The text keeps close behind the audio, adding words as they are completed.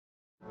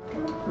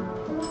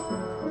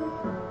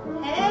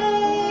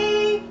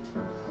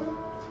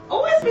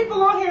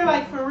people on here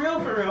like for real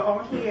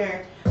on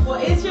here.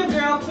 Well, it's your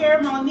girl,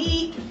 Kara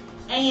Monique,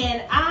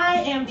 and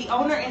I am the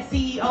owner and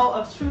CEO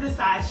of True to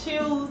Size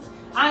Shoes.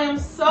 I am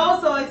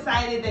so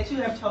excited that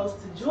you have chose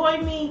to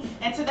join me.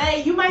 And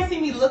today you might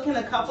see me looking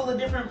a couple of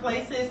different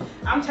places.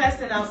 I'm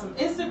testing out some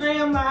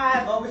Instagram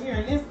Live over here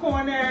in this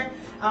corner.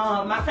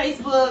 My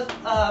Facebook,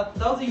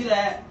 those of you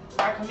that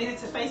are committed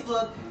to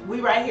Facebook,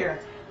 we right here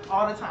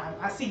all the time.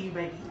 I see you,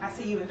 baby. I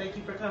see you, and thank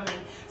you for coming.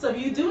 So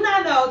if you do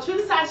not know, True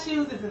to Size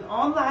Shoes is an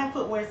online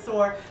footwear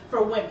store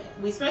for women.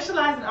 We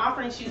specialize in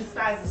offering shoes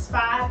sizes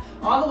 5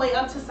 all the way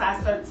up to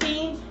size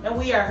 13, and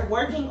we are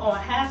working on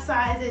half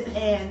sizes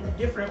and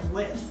different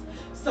widths.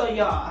 So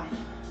y'all,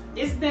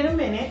 it's been a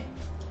minute.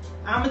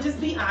 I'ma just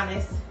be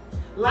honest.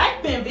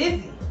 Life been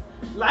busy.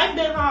 Life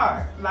been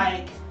hard.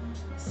 Like,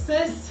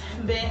 sis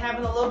been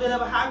having a little bit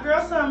of a hot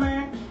girl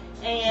summer.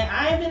 And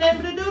I ain't been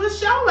able to do the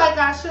show like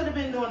I should have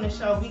been doing the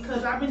show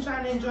because I've been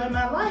trying to enjoy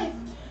my life.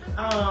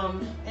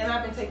 And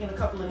I've been taking a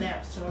couple of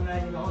naps too. I'm not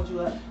even gonna hold you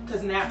up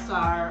because naps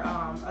are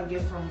a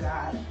gift from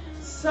God.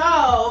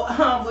 So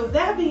with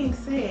that being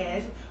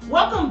said,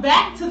 welcome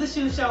back to the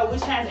Shoe Show,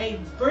 which has a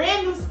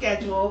brand new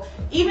schedule.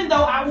 Even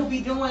though I will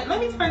be doing,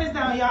 let me turn this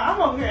down, y'all.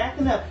 I'm over here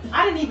acting up.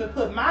 I didn't even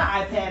put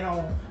my iPad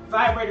on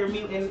vibrator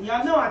mute, and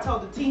y'all know I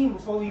told the team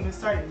before we even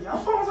started,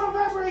 y'all phones on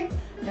vibrate,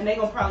 and they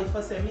gonna probably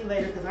fuss at me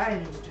later because I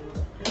didn't even do it.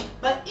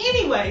 But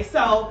anyway,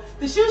 so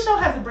the Shoe Show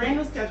has a brand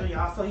new schedule,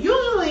 y'all. So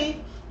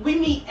usually we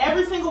meet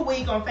every single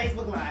week on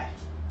Facebook Live.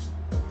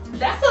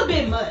 That's a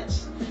bit much.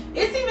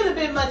 It's even a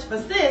bit much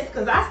for sis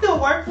because I still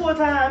work full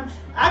time.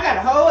 I got a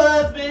whole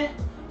husband.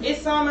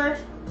 It's summer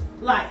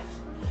life.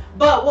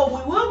 But what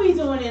we will be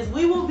doing is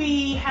we will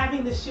be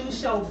having the Shoe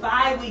Show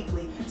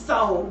bi-weekly.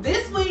 So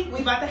this week we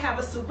about to have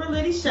a super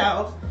litty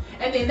show.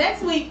 And then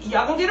next week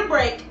y'all gonna get a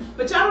break,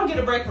 but y'all don't get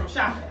a break from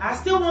shopping. I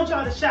still want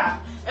y'all to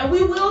shop. And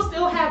we will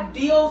still have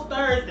Deal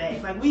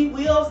Thursdays. Like we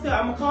will still,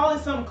 I'm gonna call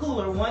it something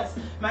cooler once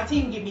my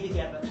team get me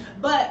together.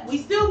 But we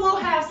still will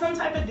have some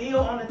type of deal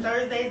on the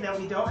Thursdays that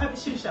we don't have a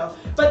shoe show.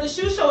 But the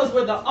shoe show is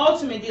where the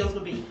ultimate deals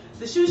will be.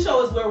 The shoe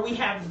show is where we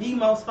have the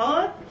most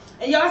fun.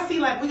 And y'all see,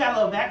 like, we got a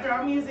little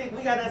background music.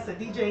 We got us a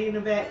DJ in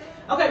the back.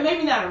 Okay,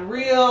 maybe not a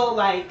real,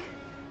 like,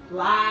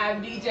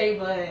 live DJ,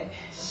 but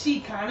she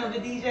kind of a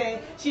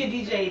DJ. She a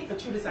DJ for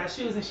True to Size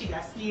Shoes, and she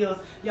got skills.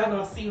 Y'all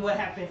gonna see what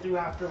happened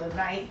throughout the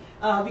night.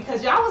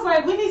 Because y'all was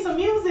like, we need some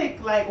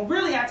music. Like,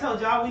 really, I told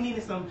y'all we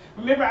needed some.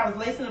 Remember, I was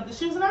lacing up the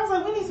shoes, and I was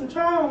like, we need some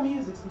try-on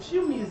music, some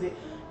shoe music.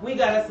 We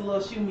got us a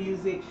little shoe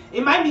music.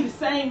 It might be the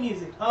same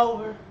music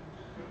over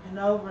and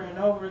over and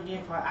over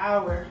again for an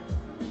hour,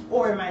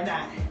 or it might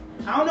not.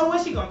 I don't know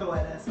what she gonna throw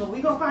at us, but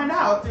we gonna find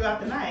out throughout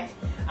the night.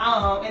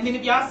 And then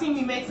if y'all see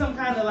me make some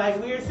kind of like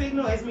weird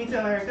signal, it's me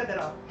telling her to cut that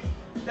off.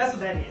 That's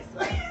what that is.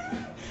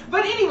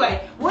 But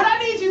anyway, what I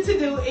need you to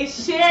do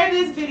is share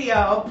this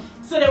video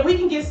so that we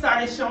can get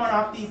started showing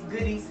off these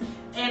goodies.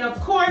 And of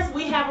course,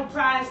 we have a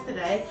prize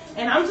today.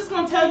 And I'm just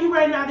gonna tell you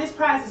right now, this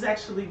prize is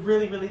actually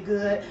really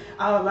good.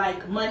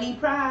 Like money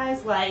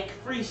prize, like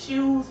free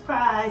shoes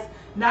prize,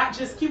 not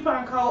just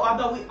coupon code,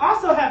 although we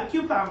also have a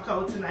coupon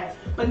code tonight,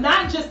 but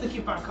not just the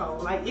coupon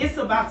code. Like, it's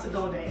about to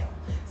go down.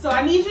 So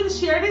I need you to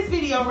share this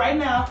video right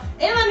now,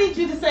 and I need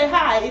you to say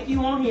hi if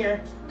you on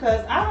here,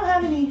 because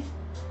I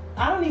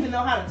don't even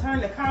know how to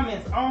turn the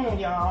comments on,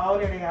 y'all. Oh,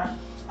 there they are.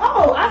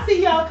 Oh, I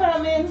see y'all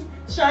coming.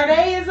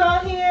 Sade is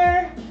on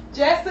here.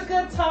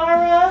 Jessica,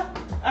 Tara,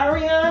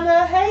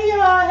 Ariana. Hey,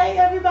 y'all. Hey,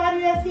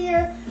 everybody that's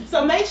here.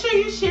 So make sure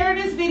you share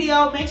this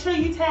video. Make sure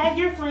you tag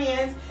your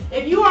friends.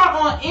 If you are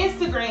on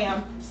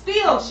Instagram,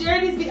 still share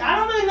this video. I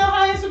don't really know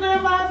how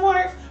Instagram Live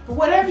works, but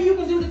whatever you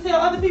can do to tell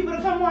other people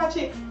to come watch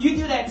it, you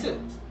do that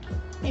too.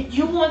 If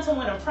you want to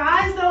win a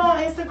prize though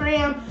on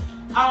Instagram,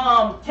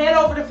 head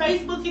over to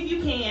Facebook if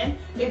you can.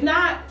 If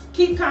not,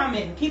 keep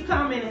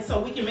commenting so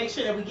we can make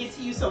sure that we get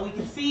to you so we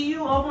can see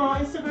you over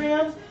on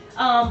Instagram.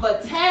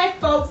 But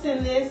tag folks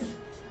in this.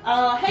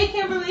 Hey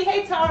Kimberly,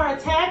 hey Tara,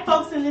 tag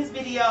folks in this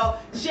video.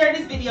 Share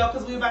this video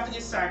because we're about to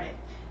get started.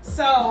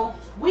 So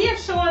we are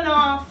showing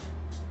off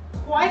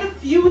quite a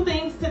few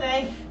things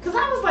today because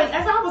I was like,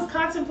 as I was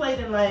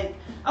contemplating, like,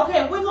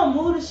 okay, if we're gonna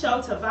move the show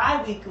to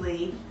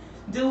bi-weekly,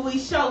 do we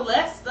show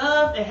less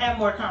stuff and have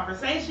more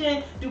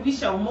conversation? Do we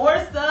show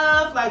more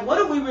stuff? Like, what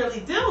do we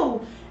really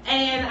do?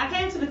 And I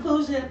came to the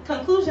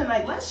conclusion,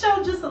 like, let's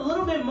show just a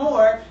little bit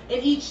more in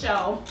each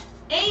show.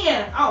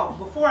 And, oh,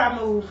 before I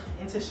move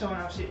into showing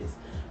off shoes,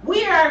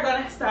 we are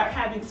going to start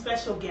having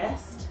special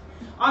guests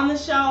on the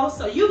show.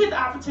 So you get the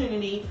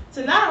opportunity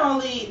to not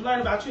only learn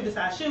about True to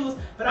Size Shoes,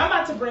 but I'm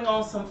about to bring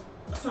on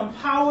some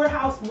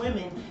powerhouse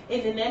women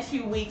in the next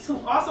few weeks who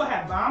also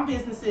have bomb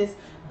businesses,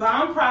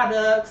 bomb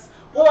products,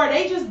 or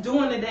they just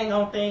doing the dang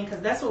on thing,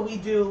 because that's what we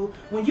do.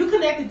 When you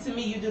connected to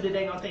me, you do the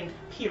dang on thing,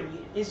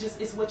 period.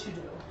 It's what you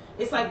do.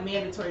 It's like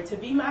mandatory. To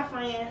be my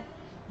friend,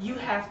 you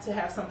have to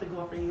have something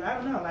going for you. I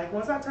don't know, like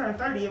once I turned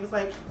 30, it was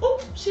like,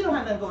 oop, she don't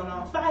have nothing going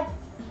on, bye.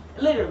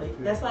 Literally,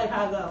 that's like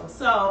how it goes.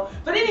 So,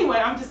 but anyway,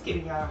 I'm just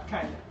kidding, y'all,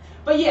 kind of.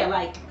 But yeah,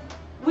 like,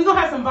 we gonna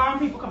have some bomb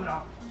people coming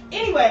on.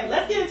 Anyway,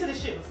 let's get into the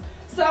shoes.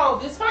 So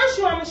this first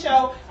shoe I'm gonna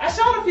show, I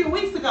showed a few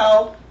weeks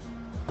ago,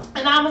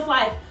 and I was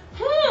like,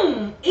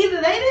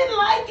 either they didn't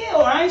like it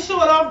or I ain't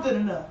show it off good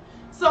enough.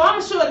 So I'm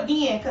gonna show it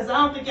again because I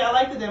don't think y'all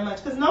liked it that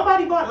much. Because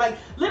nobody bought, like,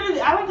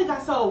 literally, I don't think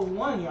I sold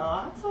one,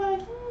 y'all. I was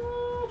like,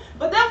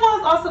 But that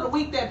was also the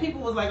week that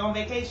people was like on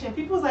vacation.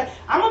 People was like,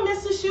 I'm gonna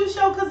miss the shoe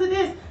show because of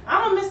this.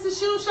 I'm gonna miss the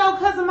shoe show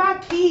because of my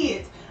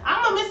kids.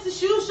 I'm gonna miss the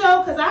shoe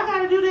show because I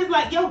gotta do this.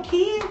 Like, yo,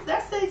 kids,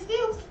 that's the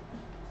excuse.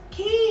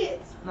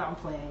 Kids. No, I'm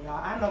playing,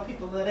 y'all. I know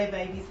people love their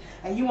babies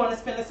and you want to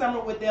spend the summer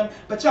with them,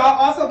 but y'all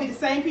also be the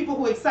same people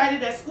who excited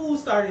that school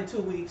started in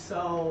 2 weeks.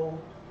 So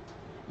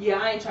yeah,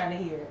 I ain't trying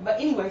to hear it. But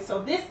anyway,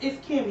 so this is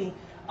Kimmy.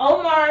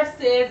 Omar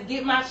says,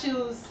 get my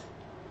shoes.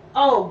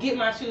 Oh, get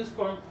my shoes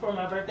for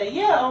my birthday.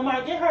 Yeah,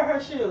 Omar, get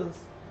her shoes.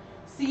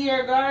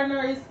 Sierra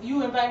Gardner, is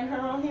you inviting her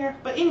on here?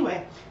 But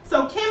anyway,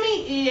 so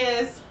Kimmy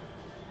is,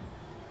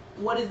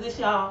 what is this,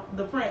 y'all?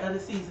 The print of the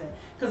season.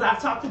 Because I've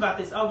talked about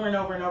this over and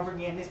over and over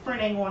again. This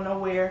print ain't going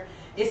nowhere.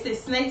 It's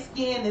this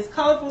snakeskin, this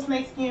colorful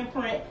snakeskin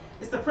print.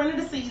 It's the print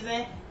of the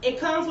season. It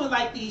comes with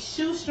like these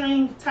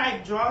shoestring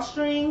type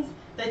drawstrings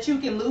that you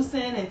can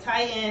loosen and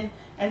tighten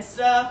and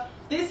stuff.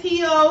 This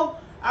heel,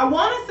 I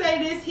want to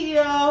say this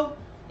heel,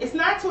 it's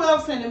not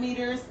 12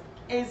 centimeters.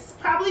 It's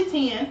probably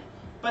 10,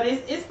 but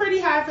it's pretty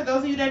high for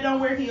those of you that don't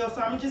wear heels.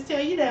 So I'm gonna just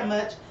tell you that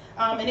much.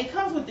 And it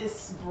comes with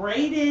this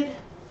braided,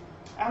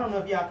 I don't know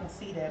if y'all can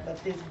see that,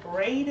 but this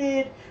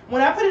braided,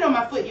 when I put it on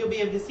my foot, you'll be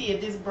able to see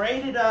it. This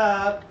braided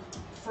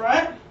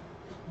front,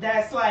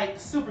 that's like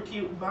super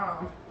cute,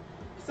 bomb.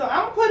 So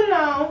I'm gonna put it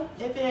on,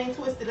 if it ain't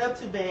twisted up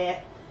too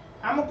bad.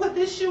 I'm gonna put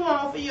this shoe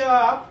on for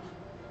y'all.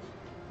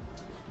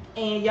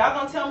 And y'all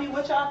gonna tell me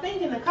what y'all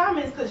think in the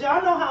comments, because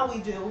y'all know how we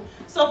do.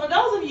 So for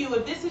those of you,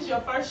 if this is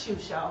your first shoe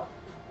show,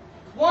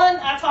 one,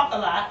 I talk a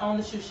lot on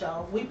the shoe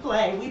show. We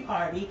play, we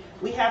party,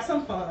 we have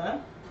some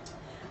fun.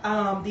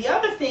 The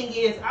other thing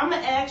is, I'm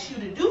gonna ask you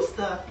to do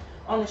stuff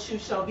on the shoe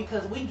show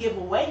because we give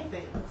away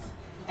things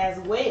as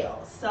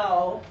well.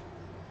 So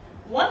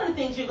one of the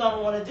things you're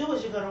gonna wanna do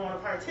is you're gonna wanna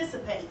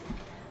participate.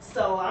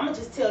 So I'm gonna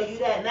just tell you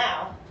that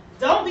now.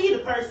 Don't be the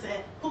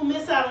person who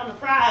miss out on the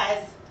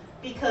prize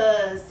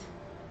because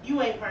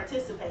you ain't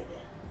participating.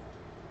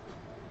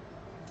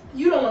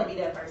 You don't want to be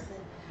that person.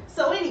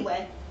 So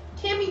anyway,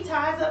 Kimmy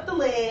ties up the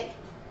leg.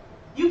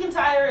 You can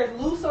tie her as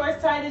loose or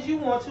as tight as you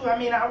want to. I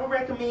mean, I would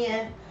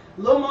recommend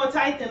a little more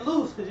tight than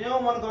loose because you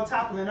don't want to go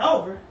toppling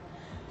over.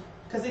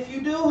 Because if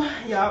you do,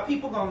 y'all,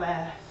 people gonna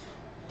laugh.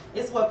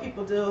 It's what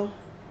people do.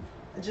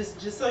 Just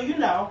so you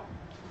know.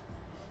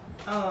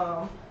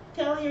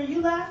 Kelly, are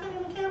you laughing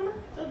in the camera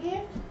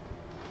again?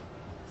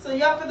 So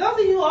y'all, for those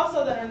of you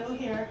also that are new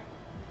here,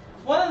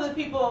 one of the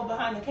people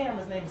behind the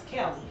camera's name is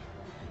Kelly.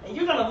 And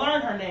you're gonna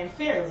learn her name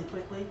fairly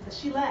quickly because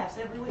she laughs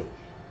every week.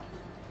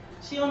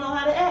 She don't know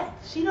how to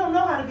act. She don't know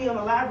how to be on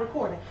a live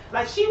recording.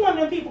 Like, she one of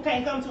them people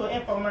can't come to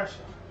an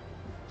infomercial.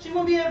 She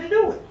won't be able to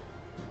do it.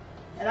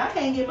 And I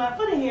can't get my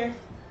foot in here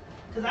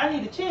because I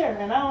need a chair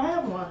and I don't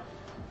have one.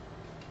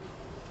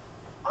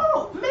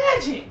 Oh,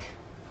 magic!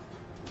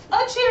 A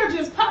chair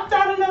just popped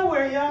out of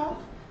nowhere, y'all.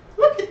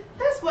 Look at,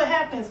 that's what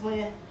happens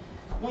when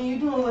you're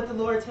doing what the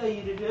Lord tell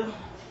you to do.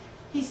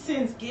 He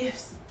sends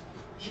gifts.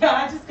 Yeah,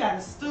 I just got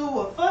a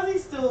stool, a fuzzy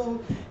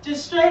stool,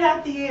 just straight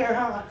out the air,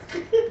 huh?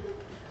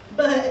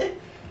 But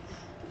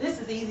this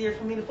is easier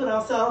for me to put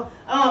on. So,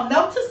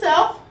 note to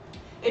self,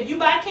 if you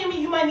buy Kimmy,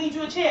 you might need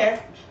you a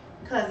chair.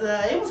 Because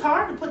it was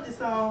hard to put this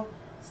on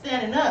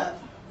standing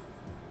up.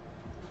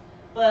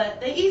 But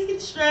they easy to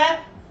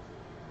strap.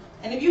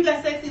 And if you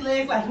got sexy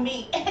legs like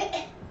me,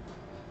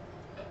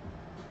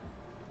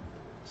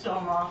 show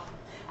them off.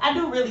 I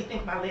do really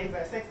think my legs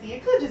are sexy.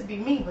 It could just be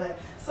me, but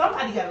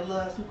somebody gotta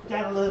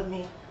love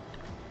me.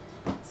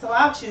 So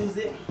I'll choose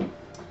it.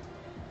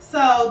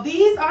 So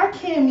these are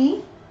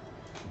Kimmy.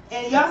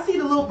 And y'all see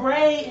the little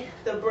braid,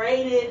 the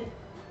braided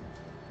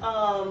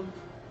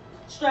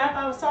strap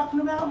I was talking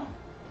about?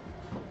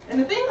 And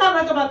the thing I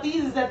like about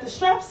these is that the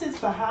strap sits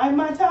behind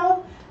my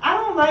toe. I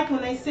don't like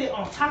when they sit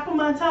on top of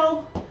my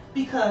toe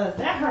because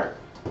that hurt.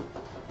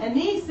 And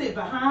these sit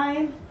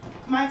behind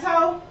my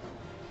toe.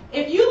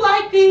 If you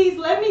like these,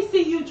 let me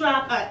see you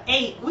drop an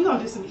 8. We're going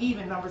to do some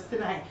even numbers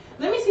tonight.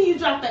 Let me see you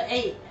drop an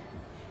 8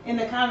 in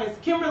the comments.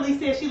 Kimberly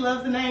says she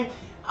loves the name.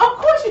 Of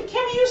course,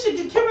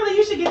 Kimberly,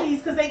 you should get these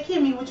because they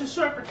Kimmy, which is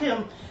short for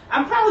Kim.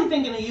 I'm probably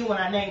thinking of you when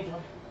I named them.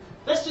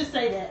 Let's just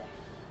say that.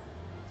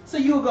 So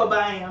you'll go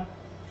buy them.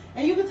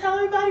 And you can tell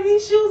everybody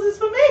these shoes is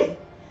for me.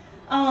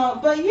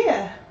 But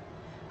yeah,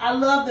 I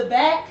love the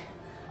back.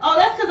 Oh,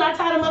 that's because I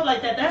tied them up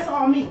like that. That's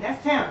all me.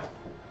 That's talent.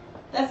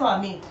 That's all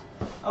me.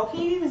 Oh,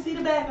 can you even see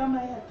the back? I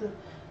might have to.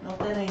 No,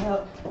 that ain't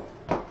help.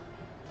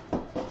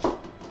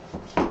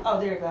 Oh,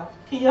 there you go.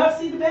 Can y'all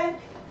see the back?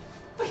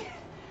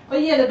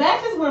 But yeah, the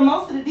back is where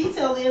most of the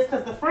detail is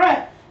because the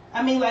front,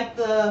 I mean, like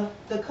the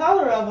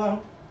color of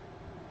them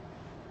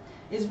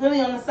is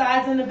really on the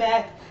sides and the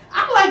back.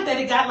 I like that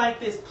it got like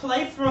this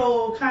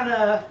playful kind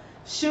of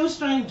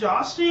shoestring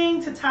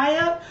drawstring to tie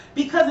up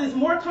because it's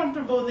more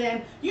comfortable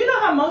than, you know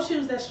how most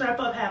shoes that strap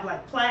up have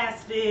like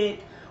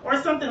plastic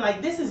or something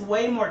like this is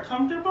way more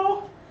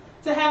comfortable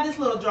to have this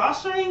little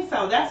drawstring.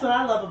 So that's what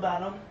I love about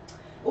them.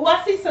 Oh,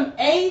 I see some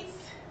 8s.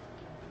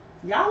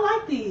 Y'all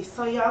like these.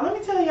 So y'all, let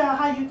me tell y'all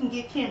how you can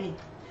get Kimmy.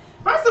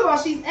 First of all,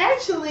 she's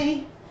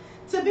actually,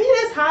 to be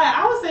this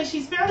high, I would say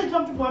she's fairly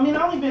comfortable. I mean,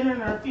 I've only been in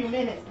her a few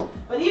minutes,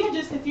 but even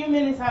just a few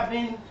minutes I've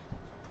been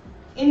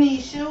in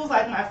these shoes,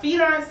 like my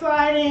feet aren't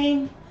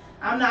sliding,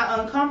 I'm not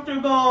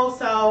uncomfortable.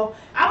 So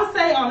I would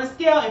say on a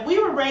scale, if we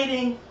were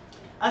rating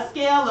a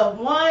scale of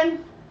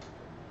 1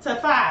 to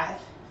 5,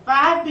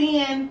 5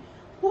 being,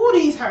 ooh,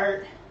 these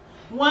hurt,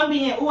 1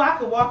 being, ooh, I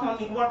could walk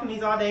in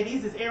these all day.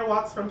 These is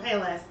Airwalks from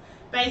Payless,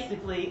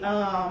 basically.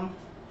 I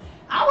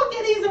would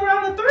get these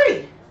around a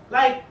 3.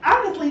 Like,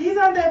 honestly, these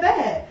aren't that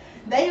bad.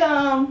 They,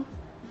 I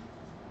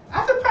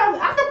could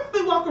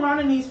probably walk around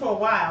in these for a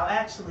while,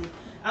 actually.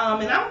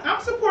 And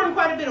I'm supporting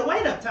quite a bit of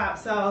weight up top,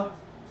 so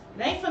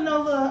it ain't for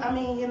no little, I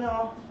mean, you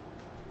know,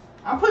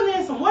 I'm putting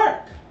in some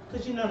work.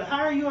 Because, you know, the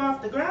higher you are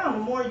off the ground, the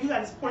more you got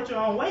to support your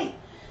own weight.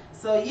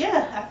 So,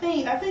 yeah, I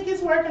think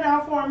it's working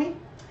out for me.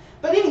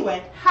 But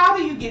anyway, how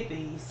do you get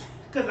these?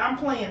 Because I'm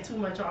playing too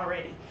much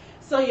already.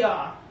 So,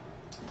 y'all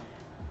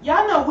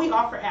know we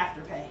offer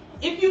Afterpay.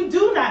 If you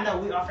do not know,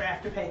 we offer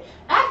Afterpay.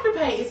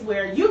 Afterpay is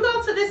where you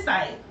go to this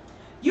site,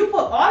 you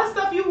put all the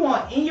stuff you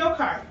want in your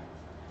cart,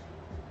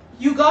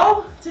 you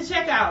go to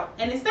checkout,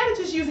 and instead of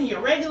just using your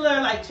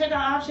regular like checkout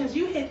options,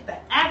 you hit the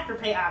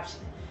Afterpay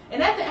option.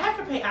 And at the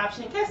Afterpay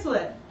option, guess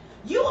what?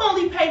 You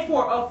only pay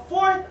for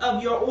 1/4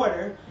 of your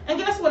order. And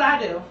guess what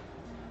I do?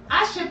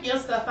 I ship your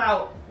stuff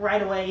out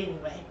right away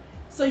anyway.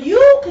 So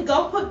you could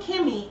go put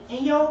Kimmy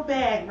in your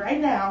bag right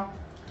now,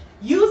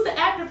 use the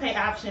Afterpay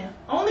option,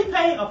 only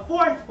pay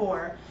 1/4 for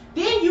her.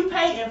 Then you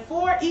pay in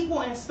 4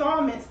 equal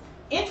installments,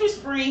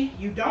 interest-free.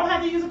 You don't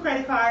have to use a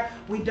credit card.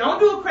 We don't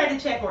do a credit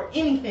check or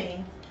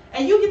anything.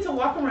 And you get to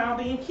walk around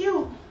being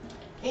cute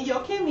in your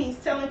Kimmy's,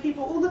 telling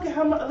people, "Oh, look at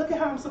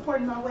how I'm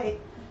supporting my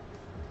weight."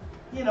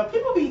 You know,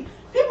 people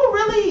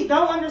really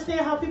don't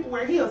understand how people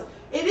wear heels.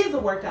 It is a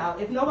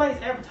workout. If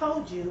nobody's ever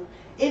told you,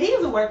 it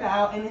is a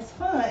workout and it's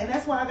fun. And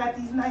that's why I got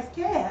these nice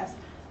calves,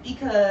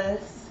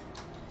 because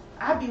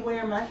I be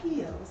wearing my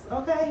heels,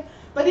 okay?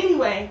 But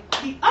anyway,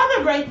 the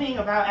other great thing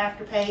about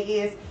Afterpay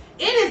is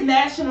it is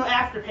National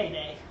Afterpay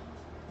Day.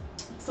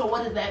 So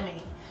what does that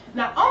mean?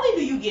 Not only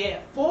do you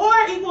get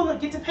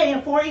to pay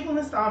in 4 equal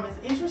installments,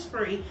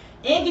 interest-free,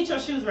 and get your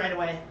shoes right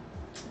away,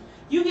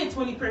 you get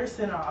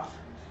 20% off.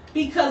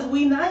 Because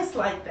we nice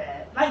like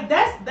that. Like,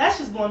 that's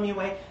just blowing me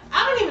away.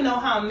 I don't even know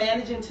how I'm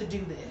managing to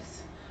do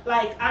this.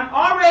 Like, I'm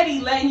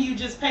already letting you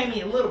just pay me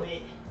a little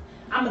bit.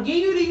 I'm going to give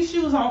you these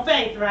shoes on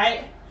faith,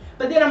 right?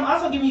 But then I'm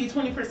also giving you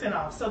 20%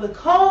 off. So the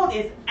code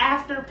is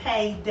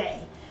Afterpay Day.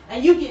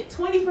 And you get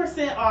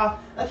 20% off.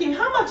 Okay,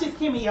 how much is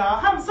Kimmy,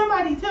 y'all?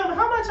 Somebody tell me,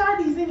 how much are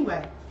these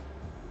anyway?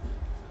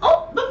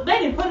 Oh, look, they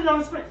didn't put it on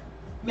the screen.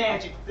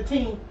 Magic. The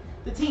team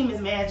is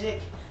magic.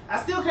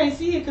 I still can't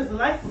see it because the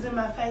lights is in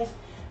my face.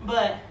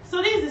 But,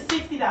 so these are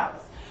 $60.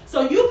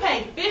 So you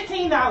pay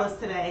 $15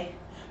 today.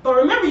 But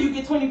remember, you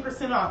get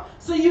 20% off.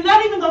 So you're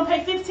not even going to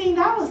pay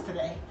 $15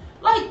 today.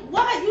 Like,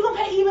 what? You're going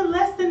to pay even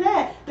less than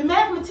that. The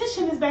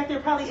mathematician is back there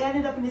probably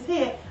adding it up in his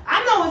head.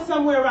 I know it's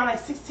somewhere around like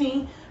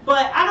 16,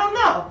 but I don't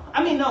know.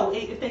 I mean, no,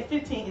 if they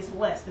 15, it's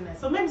less than that.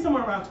 So maybe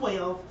somewhere around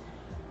 12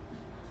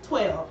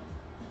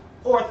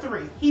 or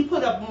 3. He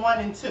put up 1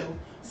 and 2.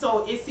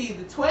 So it's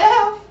either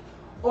 12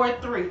 or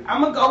 3.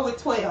 I'm going to go with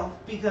 12,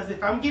 because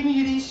if I'm giving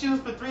you these shoes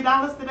for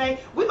 $3 today,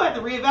 we're about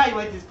to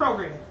reevaluate this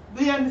program.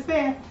 Do you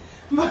understand?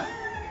 But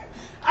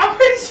I'm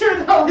pretty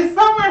sure, though, it's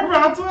somewhere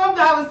around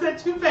 $12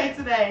 that you pay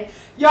today.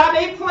 Y'all,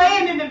 they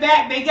playing in the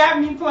back. They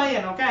got me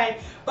playing, okay?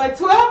 But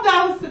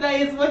 $12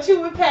 today is what you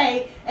would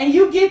pay, and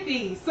you get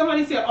these.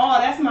 Somebody said, "Oh,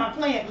 that's my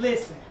plan."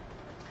 Listen,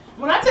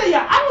 when I tell you,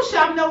 I don't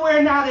shop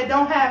nowhere now that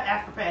don't have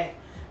Afterpay.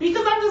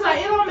 Because I'm just like,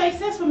 it don't make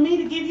sense for me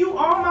to give you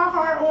all my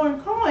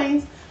hard-earned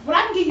coins when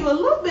I can give you a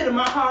little bit of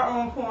my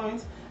hard-earned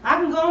coins. I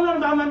can go on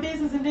about my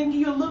business and then give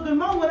you a little bit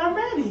more when I'm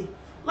ready.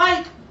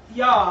 Like,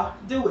 y'all,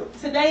 do it.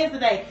 Today is the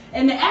day.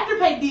 And the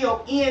Afterpay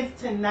deal ends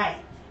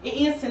tonight. It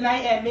ends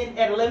tonight at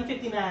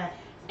 11:59.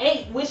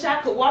 8, wish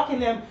I could walk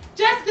in them.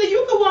 Jessica,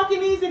 you could walk in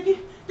these if you...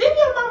 Didn't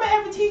your mama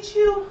ever teach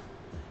you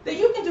that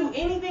you can do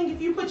anything if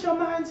you put your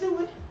mind to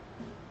it?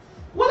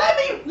 Well,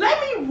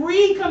 let me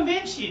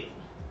reconvince you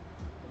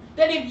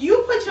that if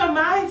you put your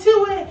mind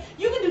to it,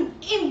 you can do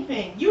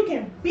anything. You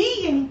can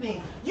be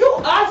anything. You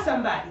are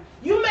somebody.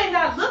 You may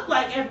not look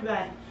like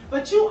everybody,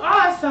 but you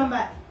are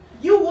somebody.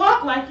 You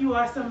walk like you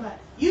are somebody.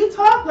 You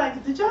talk like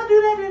it. Did y'all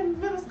do that in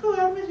middle school?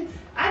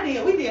 I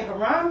did. We did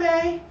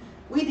Harambe.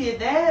 We did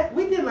that.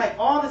 We did like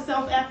all the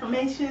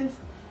self-affirmations.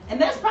 And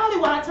that's probably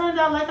why I turned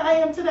out like I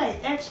am today.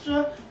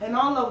 Extra and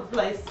all over the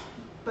place.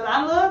 But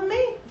I love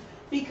me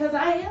because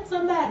I am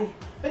somebody.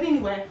 But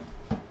anyway,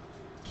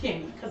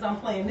 Kimmy, because I'm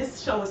playing.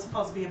 This show is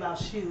supposed to be about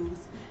shoes,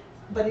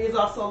 but it is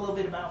also a little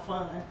bit about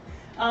fun.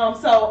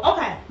 So,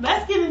 okay,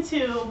 let's get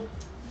into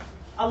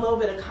a little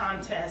bit of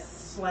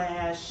contest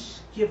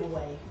 /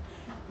 giveaway.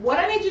 What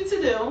I need you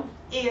to do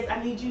is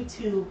I need you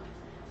to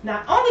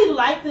not only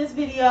like this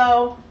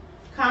video,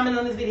 comment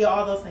on this video,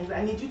 all those things.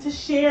 I need you to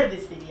share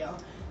this video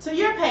to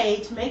your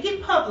page, make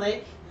it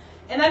public,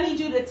 and I need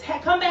you to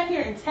come back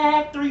here and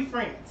tag 3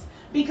 friends,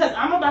 because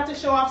I'm about to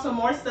show off some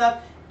more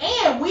stuff,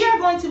 and we are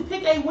going to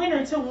pick a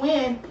winner to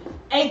win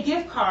a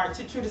gift card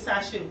to True to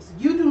Size Shoes.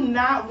 You do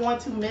not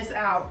want to miss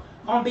out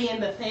on being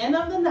the fan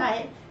of the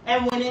night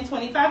and winning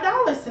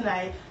 $25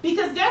 tonight,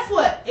 because guess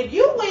what? If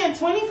you win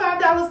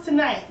 $25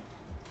 tonight,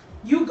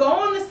 you go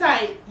on the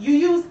site, you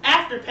use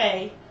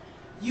Afterpay,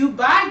 you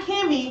buy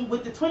Kimmy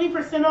with the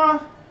 20%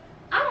 off,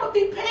 I'm going to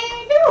be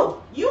paying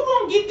you. You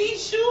going to get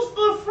these shoes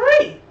for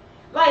free.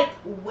 Like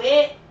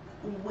wet,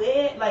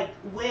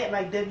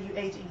 like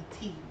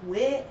W-H-E-T,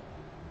 wet.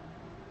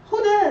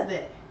 Who does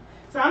that?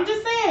 So I'm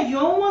just saying, you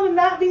don't want to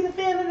not be the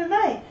fan of the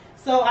night.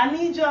 So I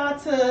need y'all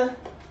to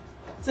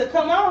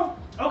come on.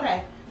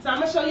 Okay, so I'm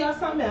going to show y'all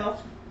something else.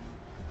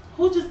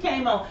 Who just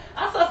came on?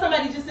 I saw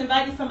somebody just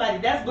invited somebody.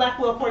 That's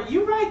Blackwell Court.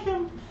 You right,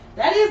 Kim?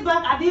 That is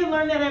Black. I did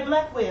learn that at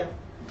Blackwell.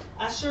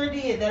 I sure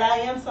did, that I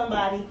am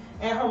somebody.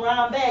 And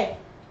Haram Bay.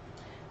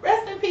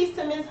 Rest in peace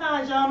to Miss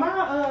Hines, y'all.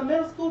 My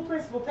middle school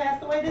principal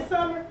passed away this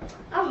summer.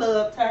 I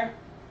loved her.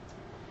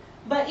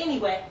 But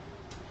anyway,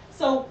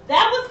 so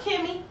that was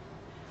Kimmy.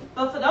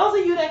 But for those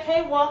of you that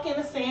can't walk in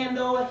a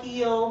sandal, a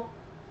heel,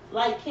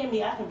 like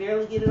Kimmy, I can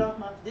barely get it off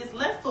my... This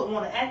left foot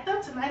want to act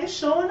up tonight. It's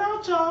showing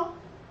out, y'all.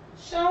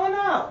 Showing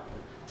out.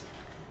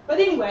 But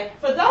anyway,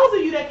 for those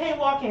of you that can't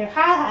walk in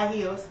high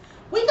heels,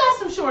 we got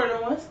some shorter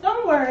ones.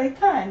 Don't worry,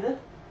 kind of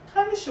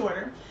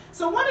shorter.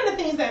 So one of the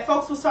things that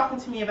folks was talking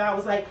to me about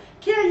was like,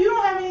 Kara, you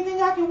don't have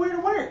anything I can wear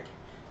to work.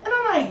 And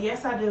I'm like,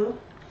 yes, I do.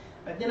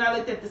 But then I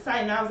looked at the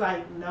site and I was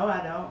like, no,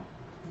 I don't.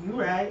 You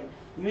right.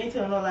 You ain't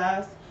telling no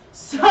lies.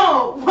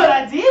 So what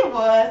I did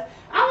was,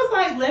 I was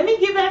like, let me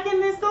get back in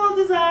this little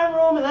design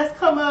room and let's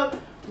come up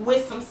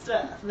with some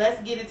stuff.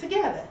 Let's get it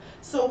together.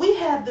 So we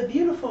have the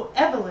beautiful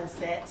Evelyn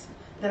set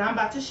that I'm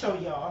about to show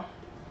y'all.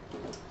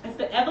 It's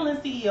the Evelyn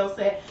CEO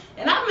set.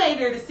 And I made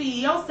her the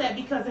CEO set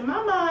because in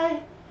my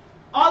mind,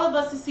 all of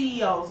us are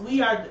CEOs.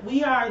 We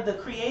are the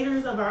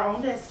creators of our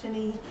own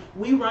destiny.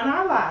 We run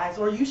our lives,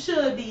 or you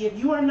should be. If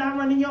you are not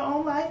running your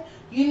own life,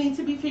 you need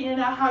to be figuring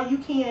out how you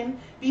can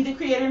be the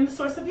creator and the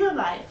source of your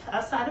life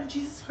outside of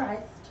Jesus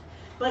Christ.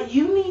 But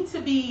you need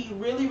to be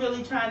really,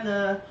 really trying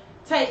to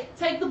take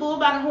the bull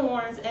by the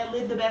horns and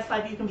live the best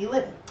life you can be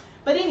living.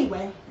 But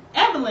anyway,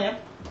 Evelyn,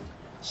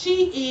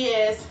 she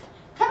is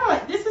kind of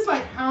like, this is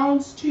like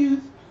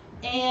houndstooth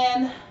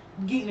and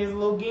there's a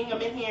little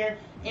gingham in here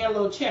and a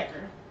little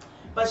checker.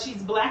 But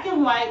she's black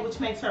and white, which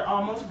makes her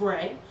almost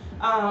gray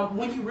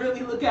when you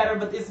really look at her.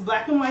 But this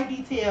black and white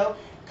detail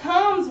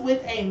comes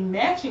with a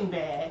matching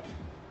bag.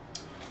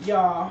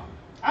 Y'all,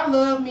 I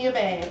love me a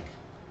bag.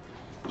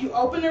 You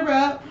open her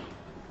up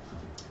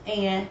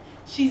and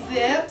she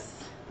zips.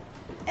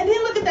 And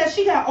then look at that,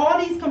 she got all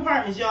these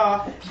compartments,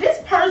 y'all. This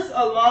purse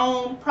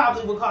alone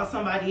probably would cost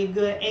somebody a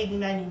good $80,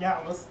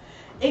 $90.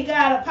 It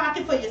got a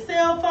pocket for your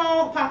cell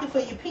phone, pocket for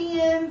your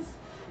pens.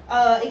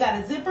 It got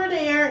a zipper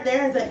there.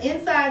 There's an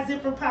inside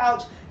zipper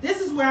pouch.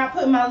 This is where I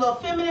put my little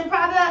feminine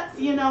products.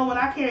 You know, when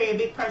I carry a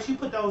big purse, you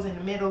put those in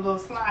the middle, little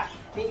slot.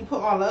 Then you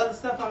put all the other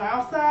stuff on the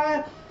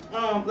outside,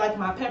 like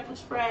my pepper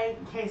spray,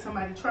 in case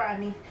somebody tried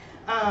me,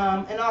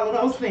 and all of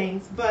those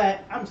things.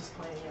 But I'm just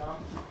playing, y'all.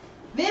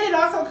 Then it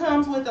also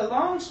comes with a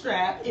long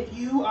strap if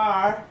you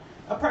are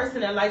a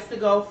person that likes to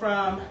go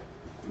from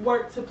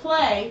work to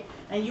play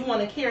and you want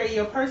to carry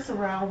your purse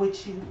around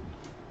with you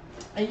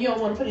and you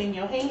don't want to put it in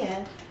your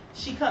hand.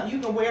 You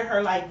can wear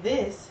her like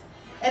this.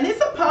 And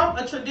it's a pump,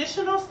 a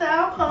traditional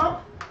style pump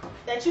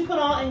that you put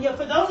on. And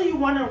for those of you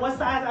wondering what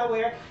size I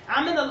wear,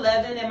 I'm an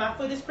 11 and my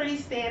foot is pretty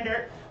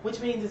standard, which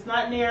means it's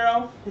not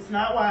narrow, it's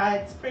not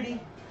wide, it's pretty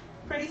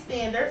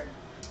standard.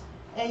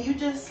 And you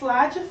just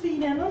slide your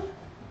feet in them.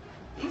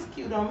 He's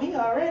cute on me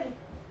already.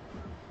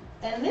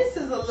 And this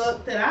is a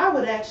look that I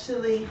would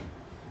actually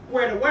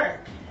wear to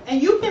work.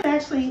 And you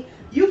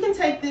can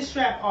take this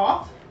strap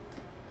off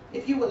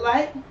if you would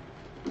like.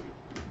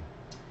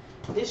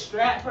 This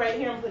strap right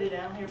here, and put it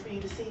down here for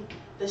you to see.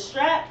 The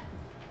strap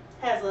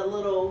has a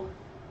little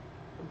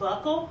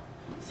buckle,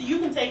 so you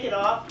can take it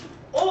off.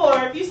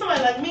 Or if you're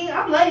somebody like me,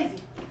 I'm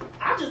lazy.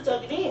 I just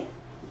tuck it in.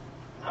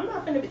 I'm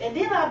not gonna be, and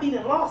then I'll be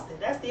and lost it.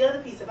 That's the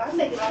other piece. If I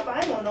take it off,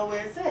 I ain't gonna know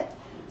where it's at.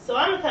 So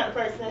I'm the kind of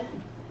person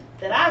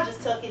that I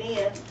just tuck it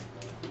in,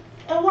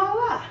 and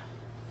voila.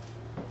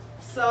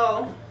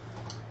 So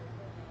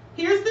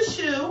here's the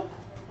shoe,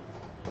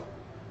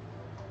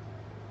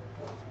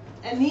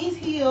 and these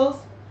heels,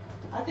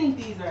 I think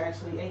these are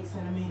actually 8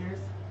 centimeters.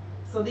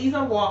 So these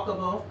are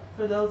walkable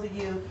for those of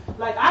you.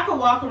 Like I could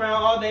walk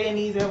around all day in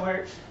these at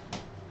work,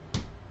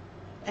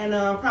 and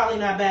probably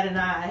not bat an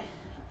eye.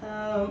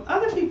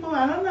 Other people,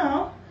 I don't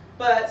know,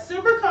 but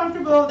super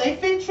comfortable. They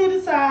fit true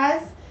to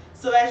size.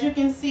 So as you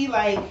can see,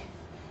 like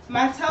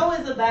my toe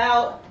is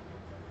about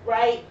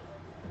right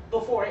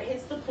before it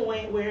hits the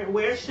point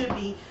where it should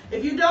be.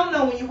 If you don't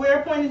know, when you wear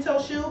a pointed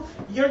toe shoe,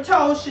 your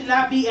toes should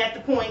not be at the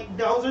point.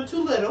 Those are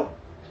too little.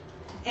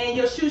 And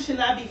your shoe should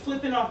not be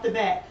flipping off the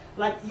back.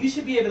 Like, you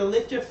should be able to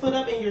lift your foot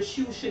up and your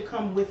shoes should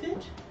come with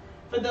it.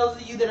 For those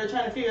of you that are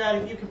trying to figure out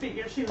if you can fit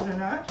your shoes or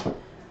not.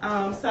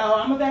 So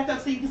I'm gonna back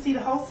up so you can see the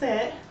whole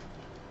set.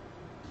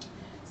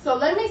 So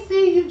let me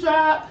see you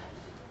drop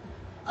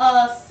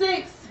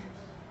 6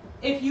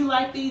 if you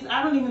like these.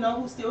 I don't even know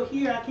who's still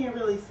here. I can't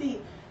really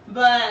see.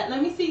 But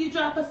let me see you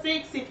drop a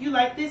 6 if you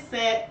like this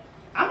set.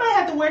 I might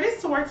have to wear this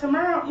to work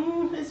tomorrow.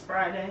 It's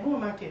Friday. Who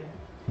am I kidding?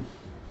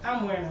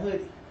 I'm wearing a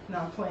hoodie. No,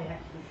 I'm playing.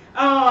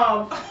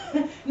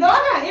 No,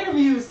 I got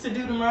interviews to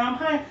do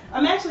tomorrow.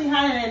 I'm actually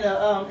hiring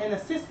an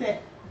assistant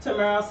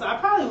tomorrow, so I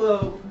probably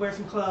will wear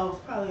some clothes.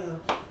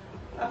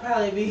 I'll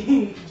probably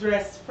be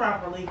dressed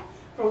properly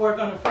for work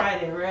on a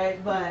Friday,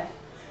 right? But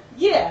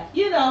yeah,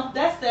 you know,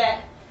 that's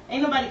that.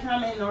 Ain't nobody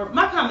commenting, or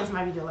my comments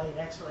might be delayed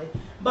actually.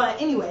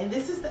 But anyway,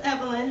 this is the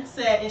Evelyn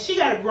set, and she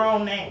got a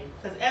grown name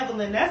because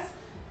Evelyn.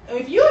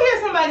 If you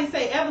hear somebody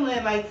say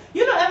Evelyn, like,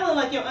 you know Evelyn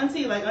like your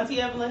auntie, like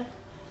Auntie Evelyn.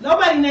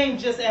 Nobody named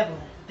just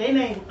Evelyn. They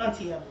named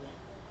Auntie Evelyn.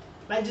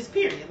 Like, just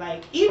period.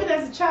 Like, even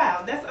as a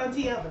child, that's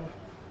Auntie Evelyn.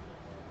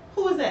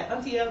 Who is that?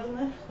 Auntie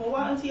Evelyn? Well,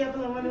 why Auntie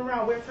Evelyn running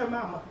around? Where's her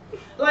mama?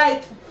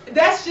 Like,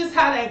 that's just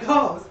how that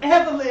goes.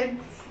 Evelyn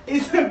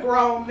is a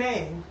grown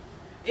name.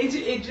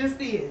 It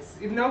just is.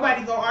 If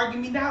nobody gonna argue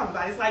me down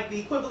about it, it's like the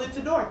equivalent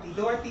to Dorothy.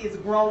 Dorothy is a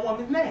grown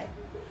woman's name.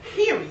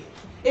 Period.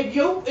 If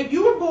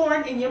you were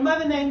born and your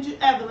mother named you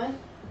Evelyn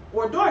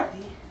or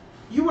Dorothy,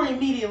 you were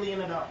immediately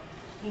an adult.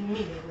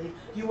 Immediately.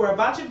 You were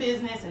about your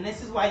business, and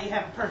this is why you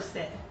have a purse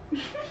set.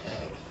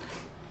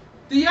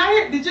 Do y'all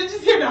hear? Did you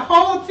just hear the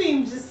whole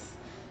team just...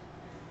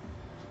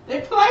 They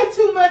play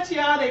too much,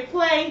 y'all. They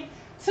play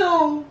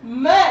too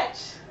much.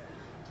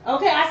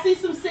 Okay, I see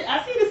the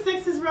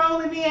 6s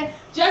rolling in.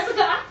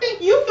 Jessica, I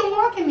think you can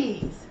walk in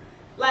these.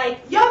 Like,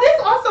 yo,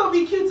 this also would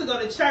be cute to go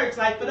to church.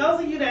 Like, for those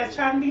of you that are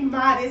trying to be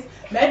modest,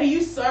 maybe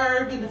you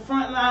serve in the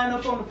front line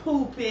up on the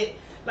pulpit.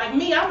 Like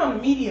me, I'm on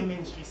the media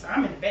ministry, so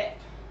I'm in the back.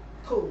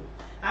 Cool.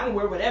 I can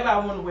wear whatever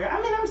I want to wear.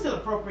 I mean, I'm still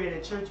appropriate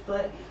at church,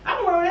 but I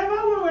can wear whatever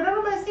I want to wear.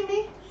 Don't nobody see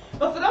me.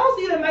 But for those of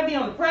you that might be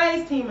on the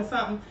praise team or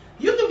something,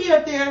 you can be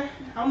up there.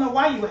 I don't know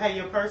why you would have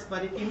your purse,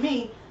 but if you're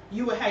me,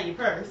 you would have your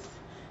purse.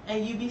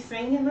 And you be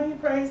singing on your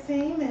praise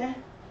team, and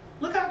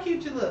look how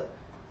cute you look.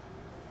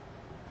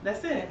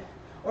 That's it.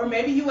 Or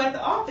maybe you at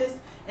the office,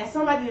 and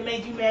somebody that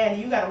made you mad,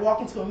 and you got to walk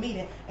into a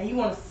meeting, and you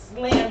want to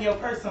slam your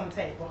purse on the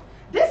table.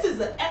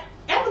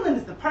 Evelyn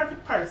is the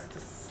perfect purse to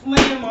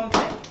slam on the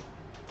table.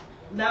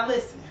 Now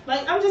listen,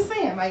 like, I'm just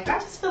saying, like, I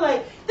just feel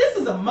like this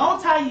is a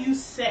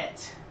multi-use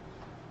set.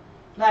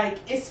 Like,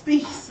 it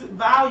speaks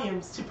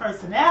volumes to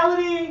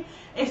personality.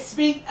 It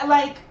speaks,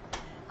 like,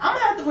 I'm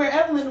gonna have to wear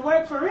Evelyn to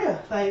work for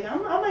real. Like, I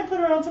might put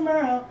her on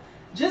tomorrow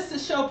just to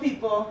show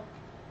people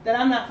that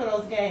I'm not for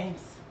those games.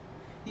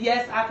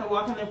 Yes, I can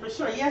walk in them for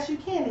sure. Yes, you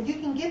can, and you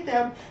can get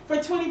them for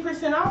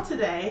 20% off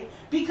today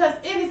because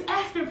it is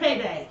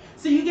Afterpay Day.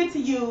 So you get to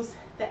use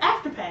the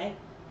Afterpay,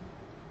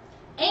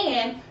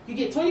 and you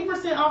get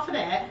 20% off of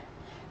that.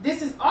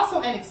 This is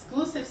also an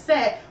exclusive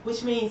set,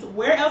 which means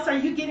where else are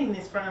you getting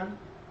this from?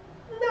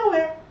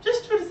 Nowhere.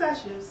 Just True to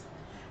Size Shoes.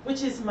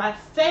 Which is my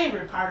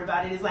favorite part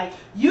about it, is like,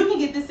 you can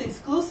get this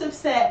exclusive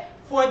set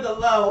for the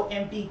low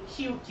and be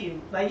cute.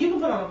 Like, you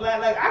can put on a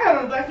black, like, I got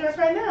on a black dress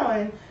right now,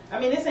 and I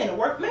mean, this ain't a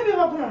work. Maybe if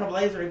I put on a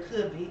blazer, it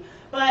could be.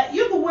 But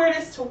you can wear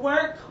this to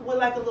work with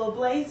like a little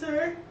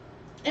blazer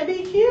and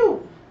be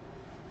cute.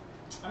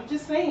 I'm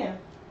just saying.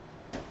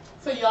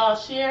 So y'all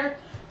share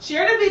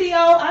the video.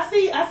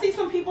 I see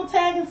some people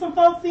tagging some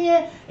folks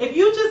in. If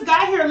you just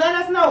got here, let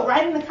us know.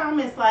 Write in the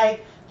comments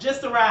like,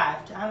 just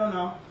arrived. I don't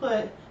know.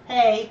 Put,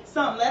 hey,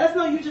 something. Let us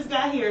know you just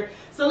got here.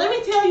 So let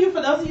me tell you,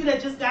 for those of you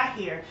that just got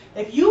here,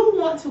 if you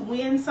want to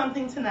win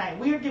something tonight,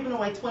 we are giving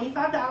away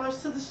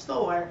 $25 to the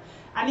store.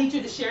 I need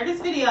you to share this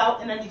video,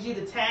 and I need you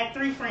to tag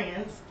 3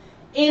 friends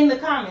in the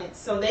comments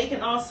so they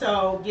can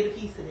also get a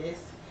piece of this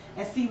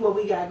and see what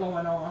we got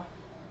going on.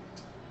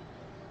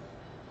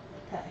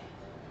 Okay.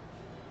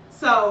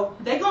 So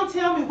they're going to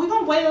tell me, we're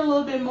going to wait a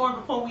little bit more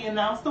before we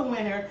announce the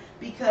winner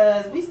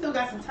because we still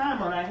got some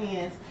time on our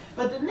hands.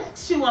 But the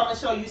next shoe I'm going to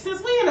show you,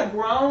 since we're in a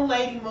grown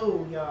lady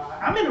mood, y'all.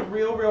 I'm in a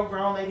real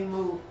grown lady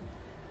mood.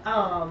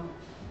 I'm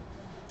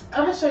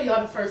going to show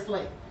y'all the First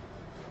Lady.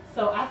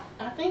 So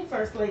I think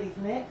First Lady's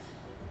next.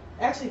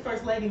 Actually,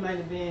 First Lady might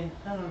have been,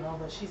 I don't know,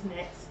 but she's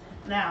next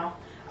now.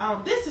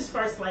 This is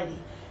First Lady.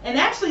 And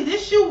actually,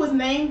 this shoe was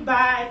named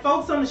by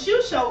folks on the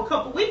shoe show a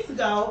couple weeks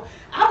ago.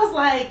 I was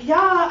like, y'all,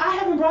 I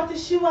haven't brought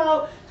this shoe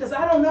out because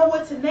I don't know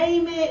what to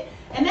name it.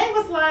 And they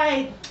was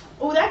like,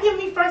 oh, that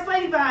gives me First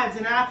Lady vibes.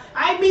 And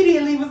I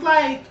immediately was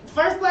like,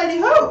 First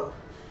Lady who?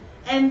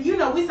 And, you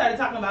know, we started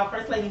talking about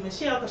First Lady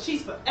Michelle because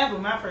she's forever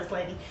my First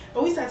Lady.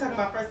 But we started talking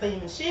about First Lady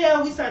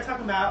Michelle. We started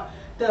talking about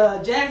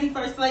the jazzy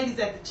First Ladies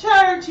at the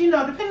church. You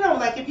know, depending on,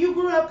 like, if you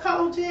grew up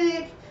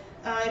Kojic,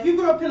 if you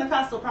grew up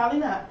Pentecostal, probably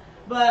not.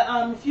 But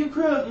if you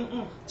grew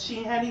up, she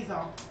ain't had these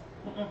on.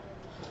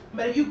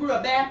 But if you grew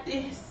up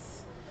Baptist,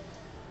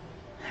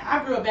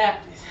 I grew up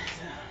Baptist.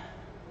 So,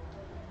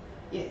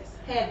 yes,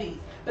 had these.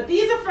 But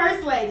these are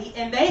First Lady,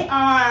 and they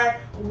are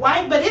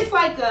white, but it's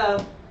like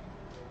a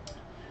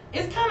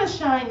It's kind of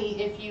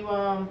shiny if you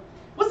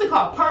what's it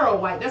called? Pearl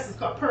white. That's what's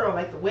called pearl,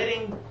 like the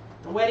wedding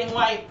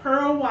white,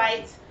 pearl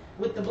white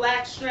with the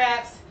black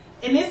straps.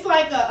 And it's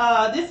like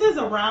this is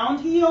a round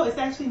heel. It's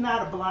actually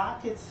not a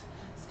block. It's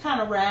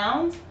kind of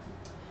round.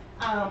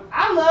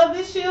 I love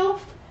this shoe.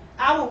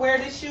 I would wear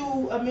this shoe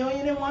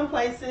 1,000,001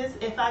 places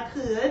if I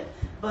could,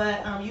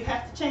 but you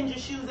have to change your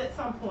shoes at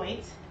some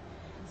point.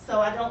 So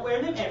I don't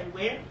wear them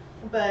everywhere.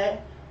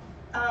 But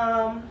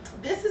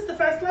this is the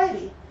First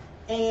Lady.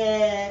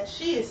 And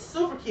she is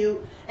super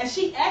cute. And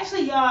she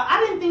actually, y'all,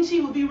 I didn't think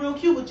she would be real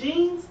cute with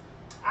jeans.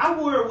 I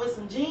wore her with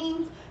some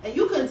jeans, and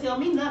you couldn't tell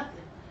me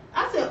nothing.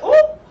 I said,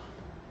 oh,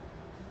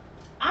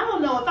 I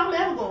don't know if I'm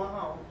ever going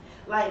home.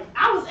 Like,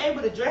 I was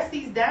able to dress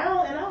these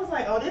down, and I was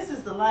like, oh, this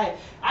is the life.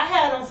 I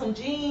had on some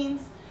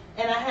jeans,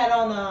 and I had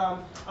on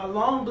a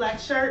long black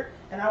shirt,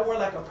 and I wore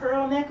like a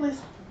pearl necklace.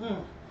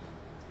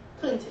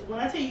 When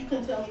I tell you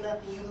couldn't tell me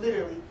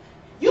nothing,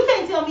 you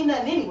can't tell me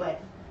nothing anyway,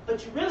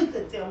 but you really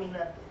couldn't tell me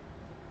nothing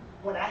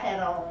when I had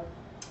on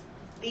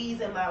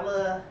these in my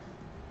little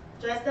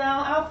dress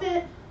down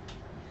outfit.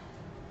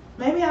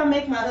 Maybe I'll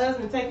make my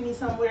husband take me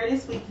somewhere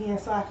this weekend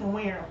so I can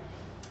wear them.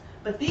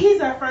 But these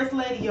are First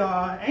Lady,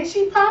 y'all. Ain't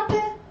she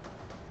popping?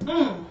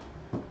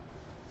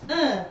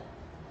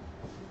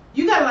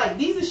 You got like,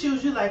 these are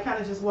shoes you like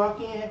kind of just walk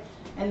in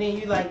and then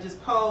you like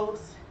just pose.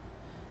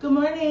 Good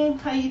morning,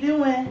 how you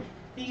doing?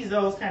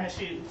 Those kind of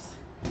shoes.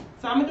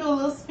 So I'm gonna do a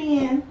little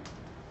spin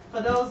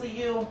for those of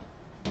you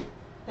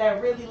that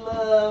really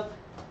love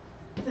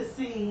to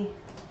see.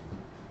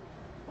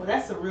 Well,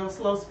 that's a real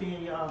slow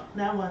spin, y'all.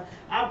 That one,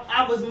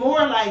 I was more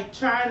like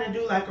trying to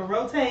do like a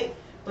rotate,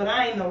 but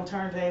I ain't no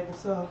turntable,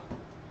 so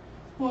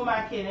who am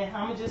I kidding?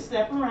 I'm gonna just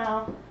step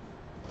around.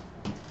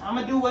 I'm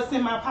gonna do what's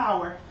in my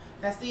power.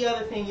 That's the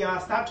other thing, y'all.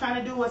 Stop trying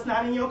to do what's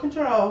not in your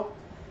control.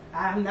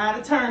 I'm not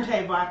a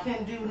turntable. I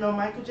can't do no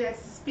Michael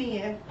Jackson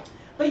spin.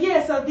 But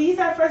yeah, so these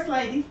are First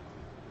Lady.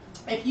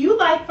 If you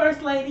like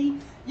First Lady,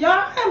 y'all,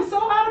 I am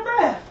so out of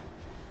breath.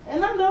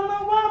 And I don't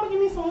know why. I'm gonna give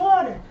me some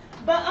water.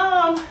 But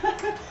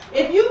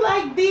if you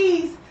like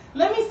these,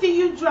 let me see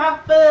you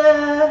drop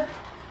a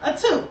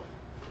 2.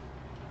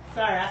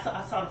 Sorry, I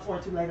saw the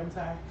 4 too late. I'm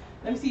sorry.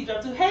 Let me see you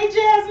drop 2. Hey,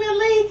 Jasmine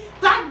Lee,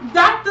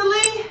 Dr.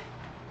 Lee,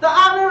 the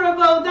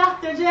Honorable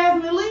Dr.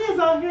 Jasmine Lee is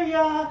on here,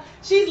 y'all.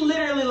 She's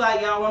literally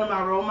like, y'all, one of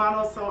my role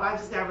models. So I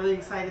just got really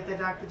excited that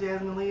Dr.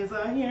 Jasmine Lee is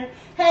on here.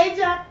 Hey,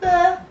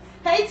 Doctor.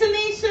 Hey,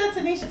 Tanisha.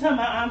 Tanisha talking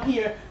about I'm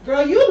here.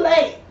 Girl, you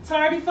late.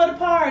 Tardy for the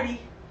party.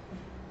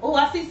 Oh,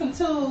 I see some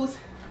 2s.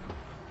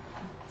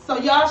 So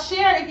y'all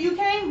share. If you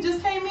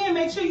just came in,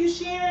 make sure you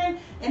sharing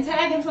and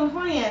tagging some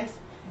friends.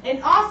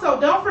 And also,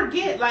 don't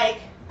forget, like,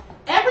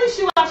 every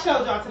shoe I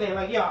showed y'all today,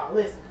 like, y'all,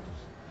 listen.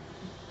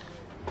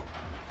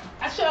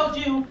 I showed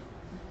you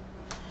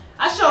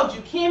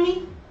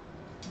Kimmy.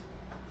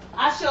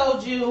 I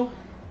showed you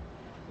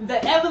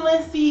the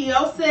Evelyn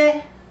CEO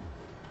set.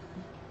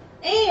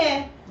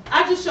 And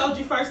I just showed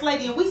you First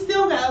Lady. And we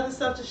still got other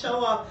stuff to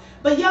show off.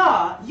 But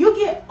y'all, you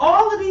get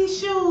all of these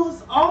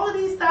shoes, all of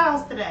these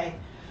styles today.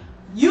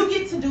 You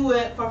get to do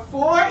it for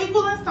 4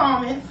 equal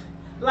installments,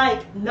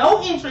 like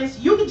no interest.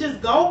 You can just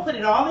go put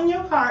it all in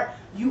your cart.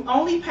 You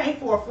only pay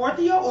for 1/4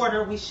 of your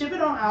order. We ship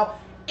it on out.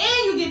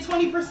 And you get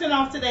 20%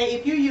 off today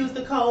if you use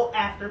the code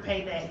after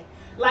payday.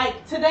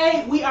 Like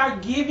today, we are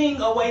giving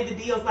away the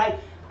deals. Like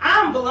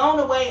I'm blown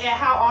away at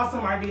how awesome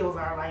our deals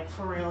are, like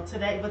for real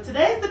today. But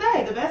today's the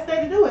day, the best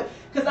day to do it.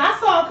 Because I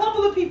saw a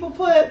couple of people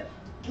put,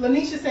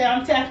 Lanisha said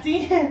I'm tapped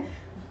in.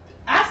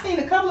 I've seen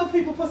a couple of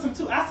people put some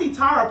 2. I see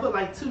Tara put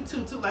like 2,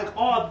 like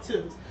all the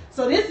 2s.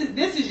 So this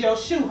is your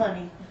shoe,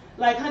 honey.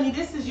 Like, honey,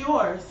 this is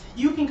yours.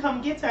 You can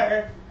come get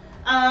her.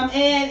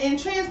 And in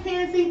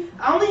transparency,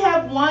 I only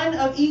have 1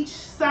 of each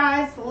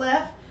size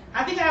left.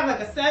 I think I have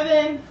like a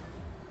 7,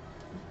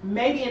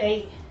 maybe an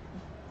 8.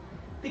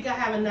 I think I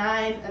have a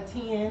 9, a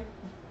 10,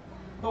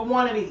 but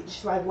 1 of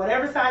each. Like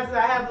whatever sizes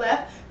I have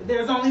left,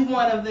 there's only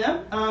 1 of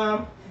them.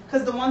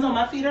 Because the ones on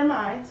my feet are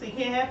mine, so you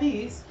can't have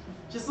these.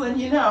 Just letting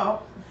you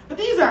know. But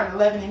these aren't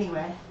 11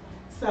 anyway.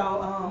 So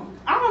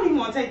I don't even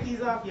want to take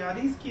these off, y'all.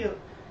 These cute.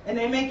 And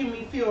they're making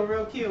me feel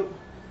real cute.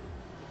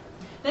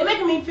 They're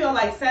making me feel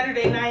like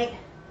Saturday night,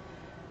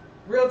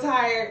 real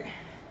tired,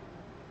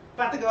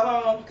 about to go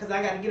home because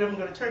I got to get up and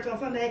go to church on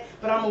Sunday.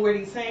 But I'm going to wear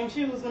these same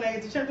shoes when I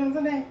get to church on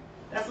Sunday.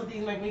 That's what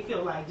these make me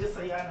feel like, just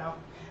so y'all know.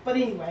 But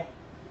anyway.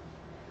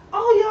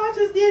 Oh, y'all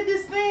just did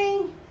this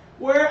thing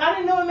where I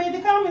didn't know it made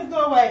the comments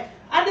go away.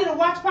 I did a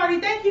watch party.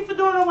 Thank you for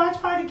doing a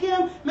watch party,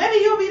 Kim. Maybe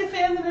you'll be the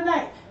fan of the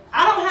night.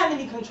 I don't have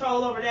any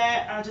control over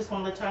that. I just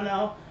want to let y'all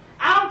know.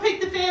 I don't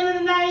pick the fan of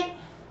the night.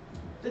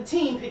 The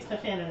team picks the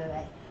fan of the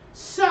night.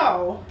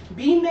 So,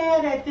 be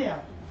mad at them.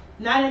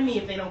 Not at me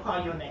if they don't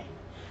call your name.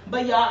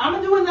 But y'all, I'm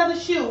going to do another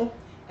shoe.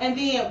 And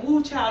then,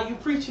 woo child, you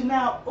preaching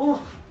out.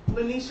 Ooh,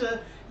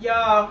 Lanisha,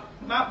 y'all,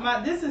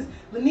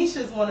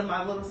 Lanisha's one of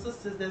my little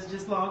sisters that's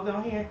just logged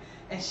on here.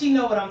 And she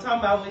know what I'm talking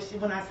about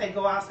when I say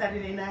go out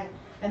Saturday night.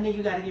 And then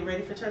you got to get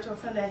ready for church on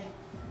Sunday.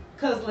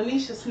 Because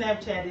Lanisha's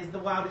Snapchat is the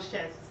wildest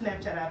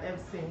Snapchat I've ever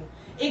seen.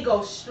 It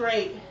goes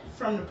straight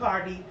from the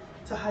party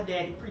to her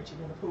daddy preaching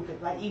in the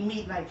pulpit. Like,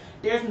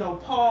 there's no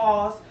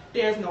pause,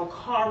 there's no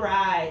car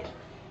ride.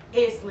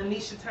 It's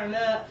Lanisha turn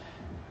up,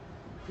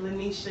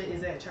 Lanisha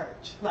is at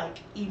church. Like,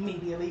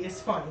 immediately.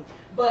 It's funny.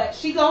 But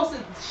she goes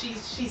to, she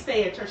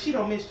stay at church. She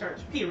don't miss church,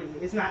 period.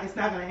 It's not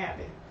gonna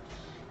happen.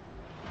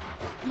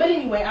 But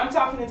anyway, I'm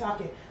talking and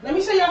talking. Let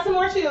me show y'all some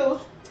more shoes.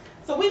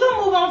 So we're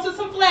gonna move on to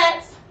some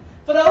flats.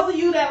 For those of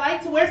you that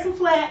like to wear some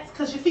flats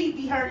because your feet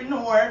be hurting,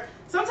 or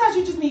sometimes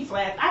you just need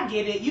flats. I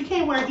get it. You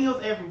can't wear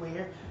heels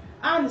everywhere.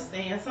 I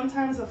understand.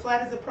 Sometimes a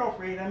flat is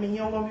appropriate. I mean, you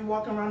don't want to be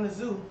walking around the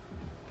zoo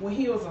with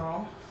heels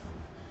on.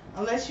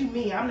 Unless you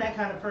me. I'm that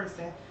kind of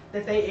person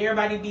that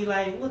everybody be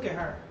like, look at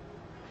her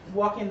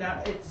walking down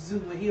at the zoo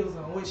with heels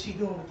on. What's she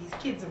doing with these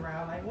kids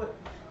around? Like, what?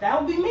 That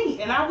would be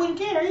me. And I wouldn't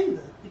care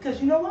either. Because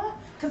you know why?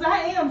 Because I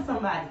am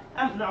somebody.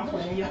 I'm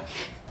playing, y'all.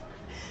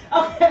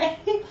 Okay.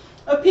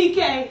 A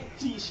PK.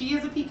 She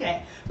is a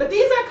PK. But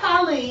these are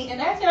Colleen,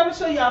 and actually I'm going to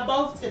show y'all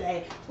both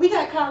today. We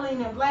got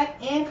Colleen in black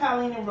and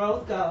Colleen in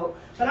rose gold.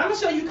 But I'm going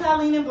to show you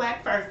Colleen in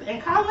black first.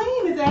 And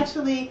Colleen is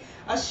actually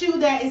a shoe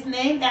that is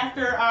named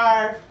after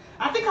our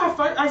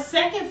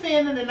second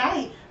fan of the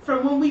night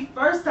from when we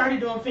first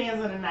started doing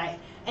fans of the night.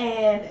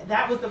 And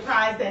that was the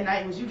prize that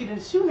night, was you getting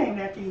a shoe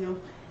named after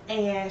you.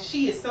 And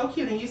she is so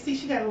cute. And you see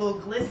she got a little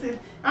glisten.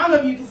 I don't know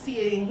if you can see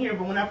it in here,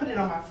 but when I put it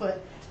on my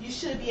foot, you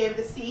should be able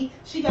to see.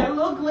 She got a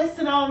little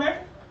glisten on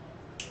her.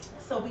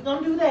 So we're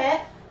going to do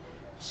that.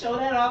 Show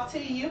that off to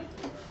you.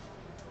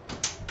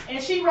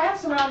 And she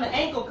wraps around the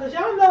ankle because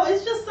y'all know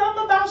it's just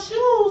something about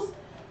shoes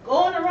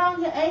going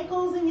around your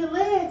ankles and your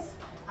legs.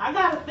 I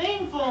got a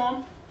thing for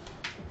them.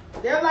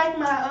 They're like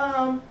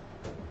my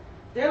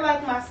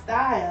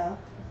style.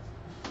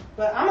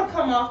 But I'm going to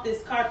come off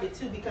this carpet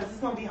too because it's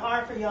going to be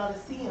hard for y'all to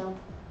see them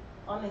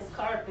on this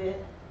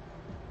carpet.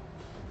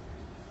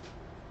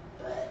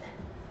 But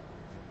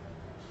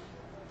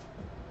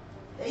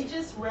they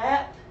just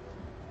wrap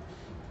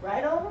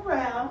right on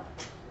around.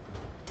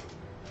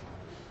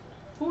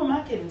 Who am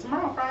I kidding?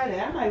 Tomorrow Friday,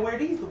 I might wear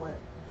these to work.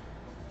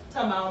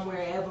 Talking about I'm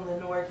wearing Evelyn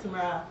to work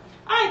tomorrow.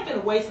 I ain't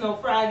finna waste no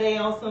Friday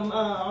on some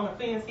on a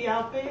fancy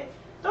outfit.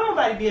 Don't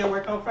nobody be at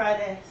work on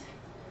Fridays.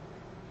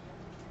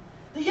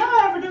 Do y'all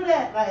ever do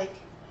that? Like,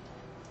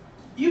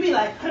 you be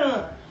like,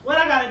 what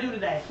I gotta do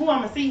today? Who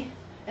I'ma see?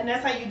 And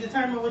that's how you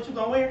determine what you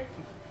gonna wear?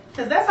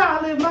 Because that's how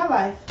I live my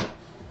life.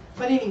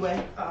 But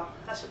anyway,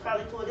 I should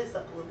probably pull this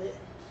up a little bit.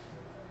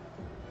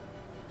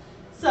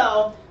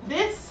 So,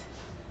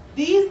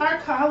 these are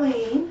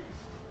Colleen.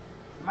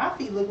 My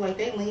feet look like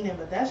they leaning,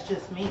 but that's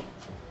just me.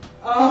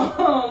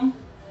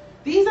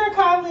 These are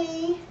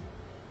Colleen.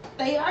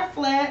 They are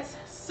flats,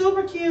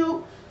 super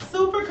cute,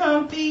 super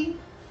comfy.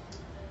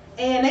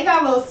 And they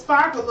got a little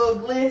sparkle, little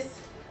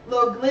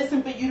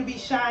glisten for you to be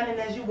shining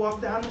as you walk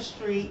down the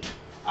street.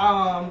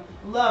 Love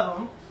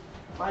them.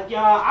 Like,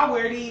 y'all, I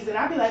wear these and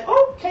I be like,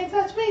 oh, can't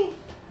touch me.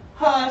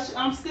 Hush,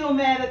 I'm still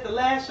mad at the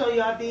last show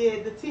y'all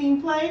did. The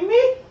team played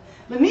me.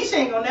 Lanisha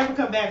ain't gonna never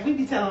come back. We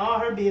be telling all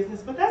her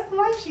business, but that's the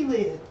life she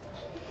lived.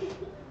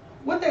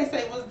 What they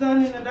say was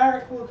done in the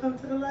dark will come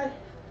to the light.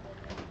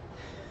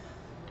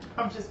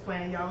 I'm just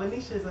playing, y'all.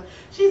 Lanisha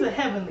she's a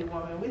heavenly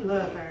woman. We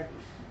love her.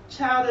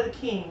 Child of the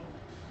King.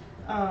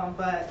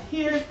 But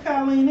here's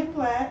Colleen in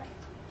black.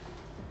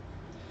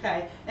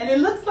 Okay, and it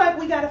looks like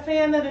we got a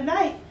fan of the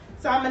night.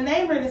 So I'm gonna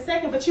name her in a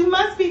second, but you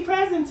must be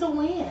present to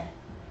win.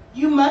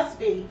 You must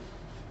be.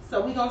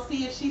 So we're gonna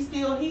see if she's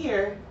still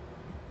here.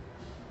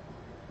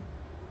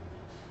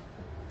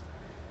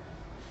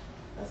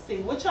 Let's see,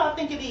 what y'all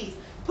think of these?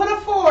 Put a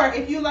 4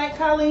 if you like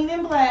Colleen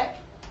in black.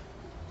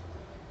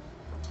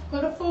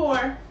 Put a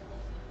 4.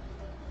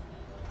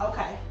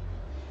 Okay.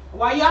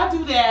 While y'all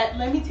do that,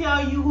 let me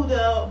tell you who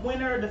the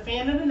winner of the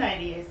fan of the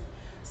night is.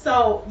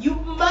 So you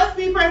must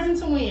be present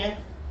to win.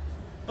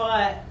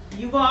 But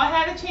you've all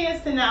had a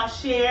chance to now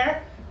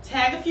share,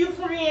 tag a few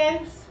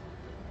friends.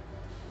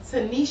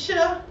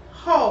 Tanisha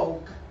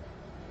Hogue.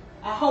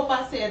 I hope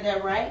I said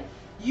that right.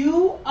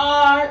 You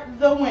are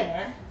the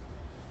winner.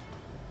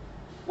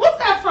 What's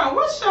that from?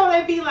 What show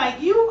they be like?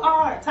 You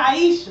are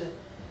Taisha.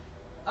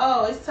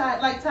 Oh, it's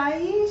like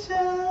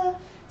Taisha.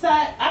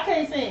 I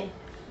can't sing,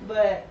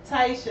 but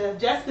Taisha.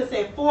 Jessica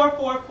said 4,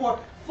 4, 4,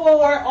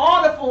 4.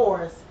 All the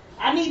 4s.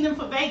 I need them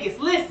for Vegas.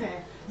 Listen,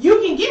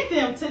 you can get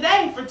them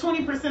today for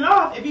 20%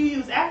 off if you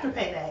use Afterpay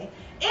Day.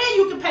 And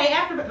you can pay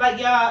after, like,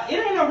 y'all, it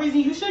ain't no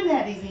reason you shouldn't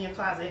have these in your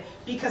closet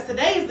because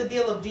today is the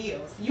deal of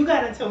deals. You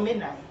got until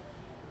midnight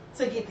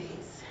to get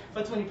these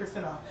for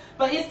 20% off.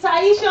 But is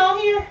Taisha on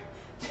here?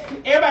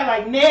 Everybody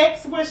like,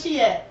 next, where's she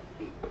at?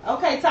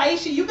 Okay,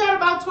 Taisha, you got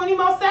about 20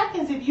 more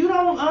seconds. If you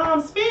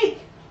don't speak,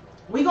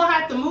 we gonna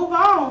have to move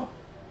on.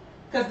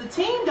 Cause the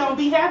team don't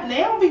be having, they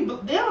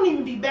don't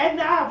even be batting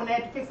the eye when they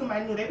have to pick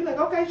somebody new. They be like,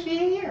 okay, she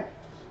ain't here.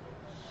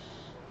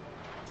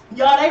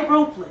 Y'all, they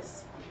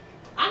ruthless.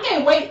 I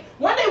can't wait.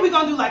 One day we're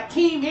gonna do like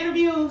team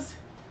interviews,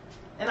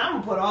 and I'm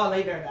gonna put all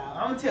their dirt out.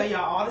 I'm gonna tell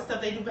y'all all the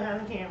stuff they do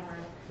behind the camera.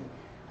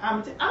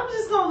 I'm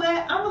just gonna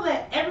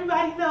let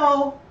everybody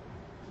know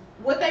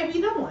what they be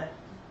doing.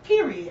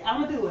 Period.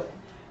 I'm gonna do it.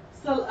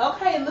 So,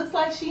 okay, it looks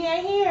like she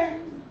ain't here.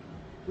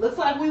 Looks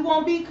like we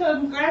won't be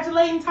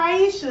congratulating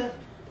Taisha.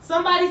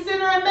 Somebody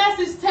send her a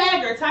message,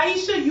 tag her.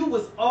 Taisha, you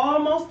was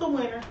almost the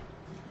winner,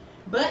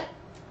 but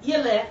you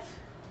left.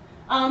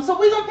 So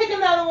we're going to pick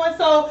another one.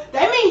 So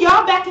that means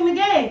y'all back in the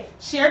game.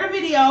 Share the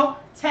video,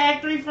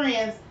 tag 3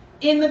 friends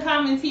in the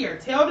comments here.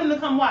 Tell them to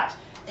come watch.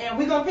 And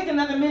we're going to pick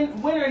another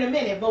winner in a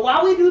minute. But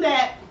while we do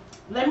that,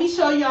 let me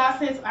show y'all,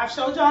 since I've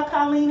showed y'all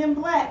Colleen in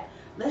black,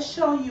 let's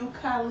show you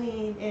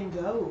Colleen in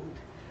gold.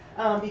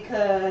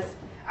 Because,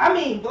 I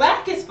mean,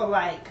 black is for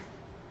like,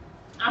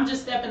 I'm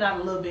just stepping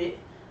out a little bit.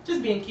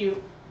 Just being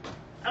cute.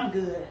 I'm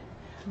good.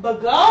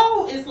 But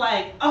gold is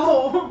like,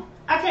 oh,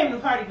 I came to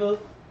the party booth.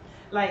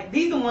 Like,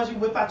 these are the ones you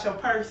whip out your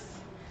purse.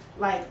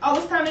 Like, oh,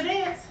 it's time to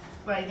dance.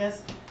 Like,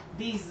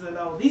 these are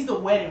those. These are the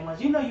wedding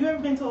ones. You know, you ever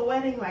been to a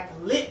wedding, like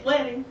a lit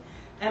wedding?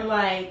 And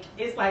like,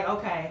 it's like,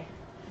 okay,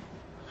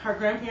 her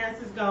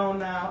grandparents is gone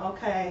now.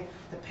 Okay,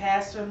 the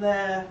pastor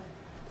left.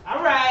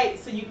 All right,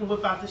 so you can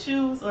whip out the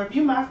shoes. Or if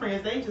you my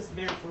friends, they just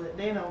barefoot.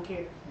 They don't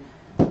care.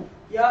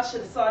 Y'all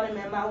should have saw them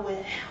at my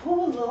wedding.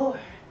 Oh, Lord.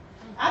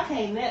 I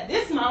can't.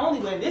 This is my only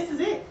wedding. This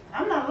is it.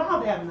 I'm not allowed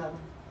to have another one.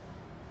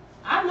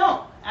 I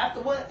know.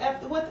 After what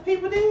the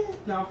people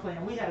did? No, I'm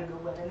playing. We had a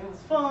good wedding. It was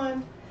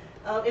fun.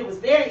 It was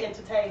very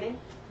entertaining.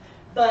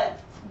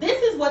 But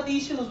this is what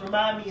these shoes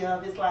remind me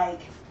of. It's like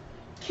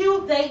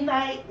cute date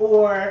night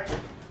or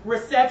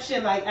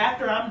reception. Like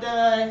after I'm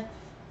done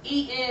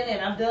eating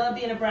and I'm done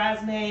being a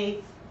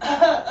bridesmaid.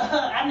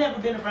 I've never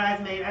been a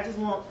bridesmaid.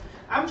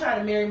 I'm trying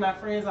to marry my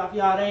friends off.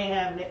 Y'all, they ain't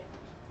having it.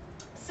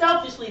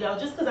 Selfishly though,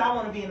 just because I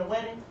want to be in a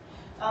wedding.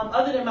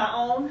 Other than my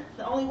own.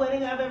 The only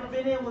wedding I've ever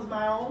been in was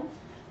my own.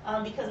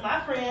 Because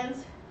my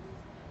friends,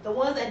 the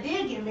ones that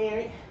did get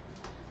married,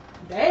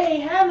 they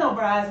ain't have no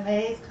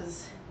bridesmaids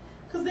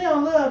because they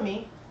don't love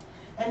me.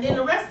 And then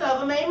the rest of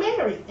them ain't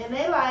married. And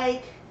they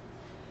like,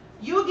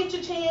 you'll get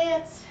your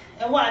chance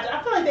and watch.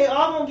 I feel like they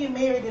all gonna get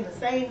married in the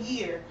same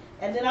year.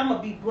 And then I'm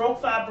gonna be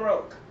broke.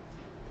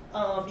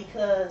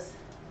 Because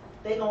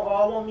they gonna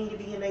all want me to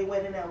be in their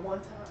wedding at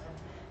one time.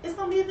 It's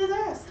gonna be a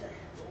disaster.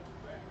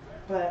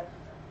 But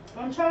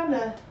I'm trying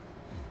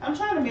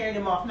to marry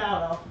them off now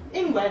though.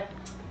 Anyway.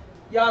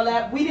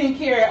 Y'all, we didn't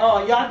care at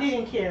all. Y'all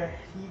didn't care.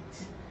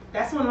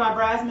 That's one of my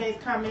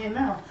bridesmaids coming in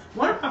now.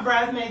 One of my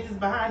bridesmaids is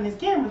behind this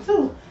camera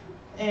too.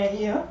 And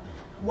yeah,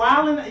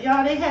 wilding,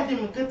 y'all, they had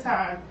them a good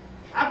time.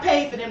 I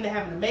paid for them to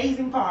have an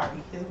amazing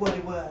party is what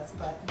it was.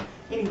 But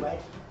anyway,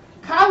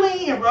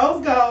 Colleen and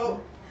rose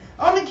gold.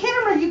 On the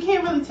camera, you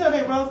can't really tell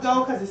they rose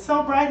gold because it's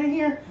so bright in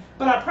here.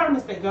 But I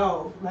promise they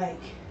gold. Like,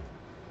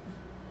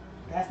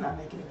 that's not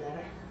making it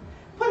better.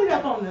 Put it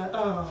up on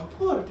the,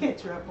 pull the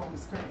picture up on the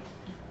screen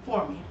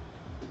for me.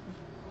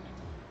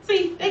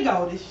 See, they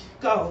goldish,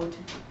 gold.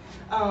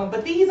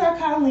 But these are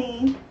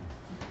Colleen.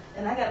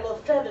 And I got a little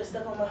feather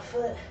stuck on my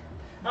foot.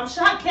 I'm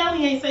shocked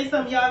Kelly ain't say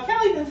something, y'all.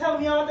 Kelly been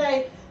telling me all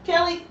day.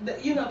 Kelly,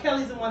 you know,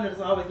 Kelly's the one that's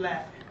always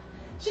laughing.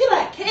 She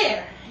like,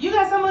 Care, you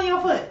got something on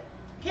your foot.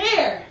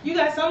 Care, you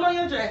got something on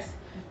your dress.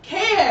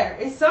 Care,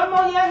 is something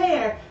on your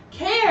hair.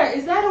 Care,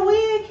 is that a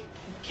wig?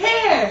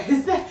 Care,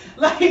 is that,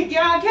 like,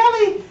 y'all,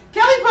 Kelly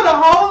put a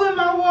hole in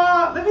my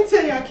wall. Let me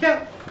tell y'all,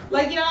 Kelly,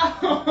 like,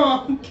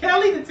 y'all,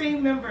 Kelly, the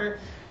team member,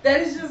 that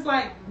is just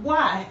like,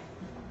 why?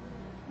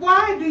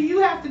 Why do you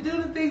have to do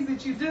the things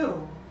that you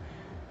do?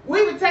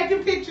 We were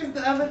taking pictures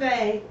the other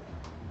day.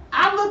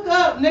 I look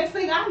up, next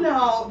thing I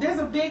know, there's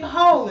a big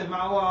hole in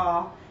my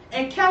wall.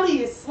 And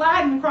Kelly is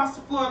sliding across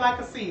the floor like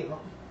a seal.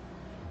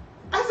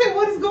 I said,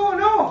 what is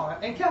going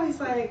on? And Kelly's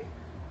like,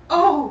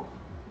 oh,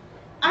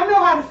 I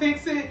know how to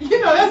fix it.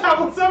 You know, that's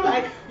how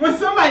when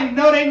somebody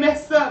know they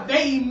messed up,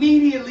 they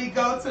immediately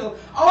go to,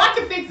 oh, I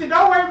can fix it.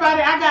 Don't worry about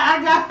it.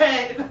 I got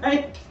that.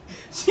 Like,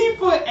 she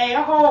put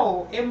a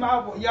hole in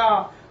my,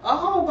 y'all, a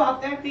hole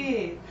about that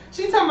big.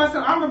 She talking about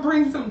I'm going to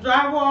bring some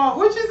drywall.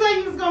 What you say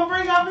you was going to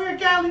bring out here,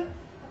 Kelly?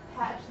 A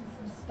patch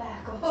and some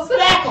spackle.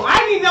 Spackle. I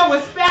didn't even know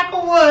what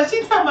spackle was.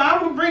 She talking about I'm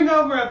going to bring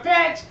over a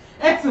patch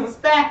and some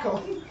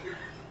spackle.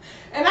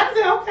 And I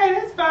said, okay,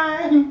 that's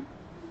fine.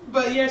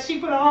 But yeah, she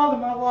put a hole in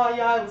my wall,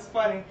 y'all. It was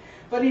funny.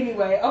 But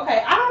anyway,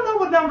 okay, I don't know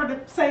what number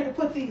to say to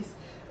put these.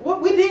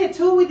 What we did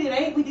 2, we did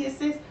 8, we did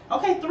 6.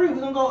 Okay, 3, we're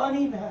going to go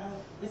uneven.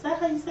 Is that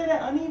how you say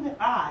that? Uneven?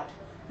 Odd.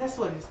 That's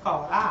what it's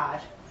called.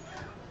 Odd.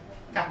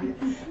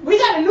 We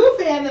got a new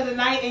fan of the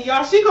night, and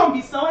y'all, she gonna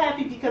be so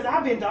happy because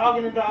I've been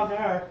dogging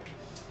her.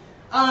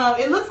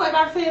 It looks like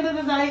our fan of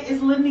the night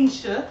is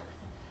Lanisha.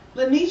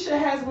 Lanisha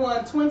has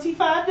won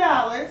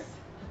 $25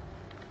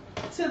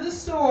 to the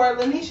store.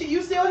 Lanisha,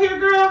 you still here,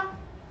 girl?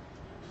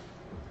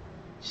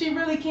 She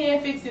really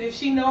can fix it if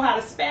she know how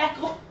to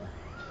spackle.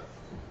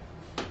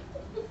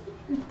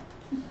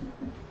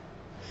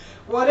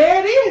 Well,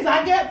 there it is.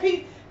 I got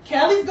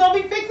Kelly's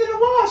gonna be fixing the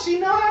wall. She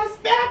know how to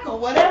spackle,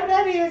 whatever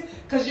that is.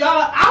 Cause y'all,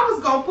 I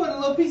was gonna put a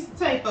little piece of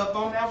tape up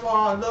on that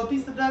wall, a little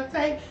piece of duct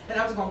tape, and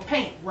I was gonna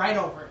paint right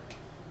over it.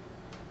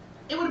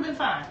 It would have been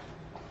fine.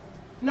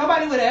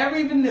 Nobody would have ever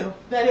even knew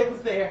that it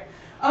was there.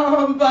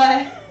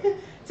 But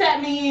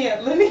Tap me in.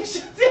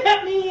 Lanisha,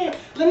 tap me in.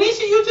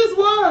 Lanisha, you just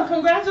won.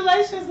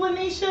 Congratulations,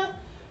 Lanisha.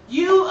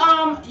 You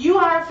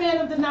are a fan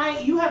of the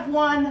night. You have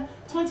won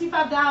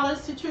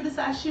 $25 to True to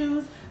Size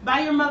Shoes. Buy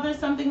your mother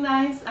something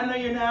nice. I know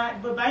you're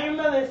not, but buy your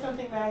mother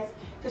something nice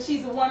because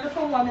she's a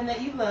wonderful woman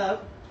that you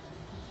love.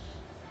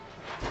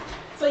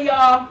 So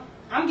y'all,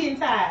 I'm getting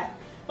tired.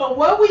 But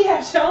what we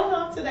have shown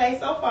off today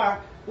so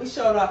far, we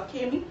showed off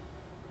Kimmy.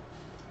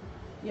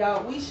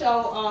 Y'all, we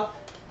showed off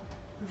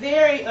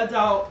very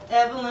adult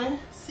Evelyn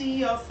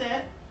CEO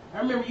set. I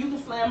remember you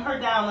can slam her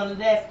down on the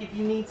desk if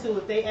you need to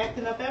if they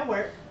acting up at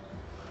work.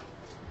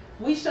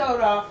 We showed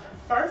off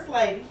First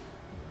Lady.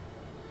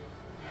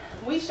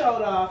 We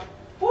showed off,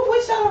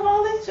 we showed off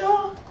all this,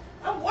 y'all.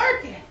 I'm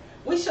working.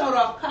 We showed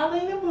off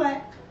Colleen in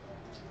Black.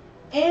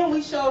 And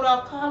we showed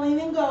off Colleen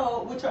in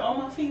Gold, which are on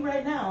my feet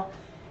right now.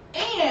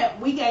 And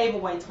we gave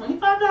away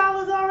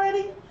 $25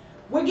 already.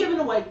 We're giving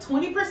away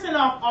 20%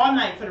 off all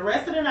night for the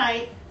rest of the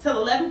night till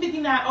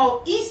 11:59.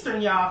 Oh,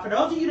 Eastern, y'all. For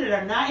those of you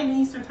that are not in the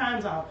Eastern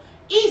time zone.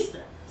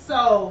 Eastern.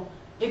 So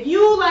if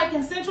you like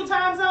in Central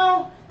time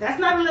zone, that's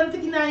not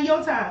 11:59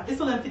 your time. It's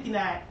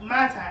 11:59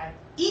 my time.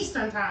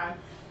 Eastern time.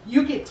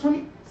 You get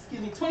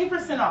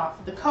 20%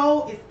 off. The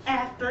code is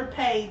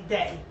Afterpay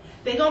Day.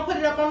 They're going to put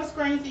it up on the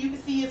screen so you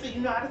can see it so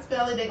you know how to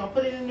spell it. They're going to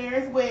put it in there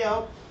as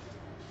well.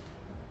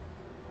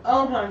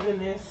 Oh my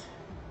goodness.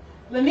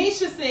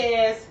 Lanisha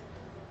says,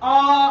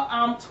 "Oh,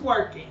 I'm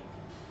twerking."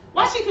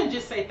 Why she couldn't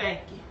just say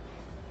thank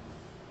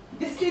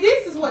you? See,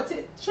 this is what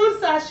True to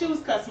Size Shoes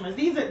customers.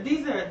 These are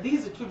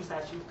True to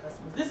Size Shoes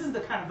customers. This is the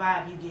kind of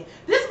vibe you get.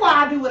 This is why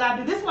I do what I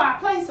do. This is why I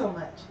play so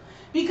much.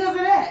 Because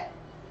of that.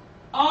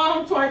 Oh,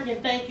 I'm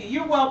twerking. Thank you.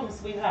 You're welcome,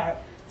 sweetheart.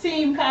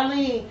 Team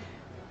Colleen.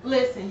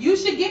 Listen, you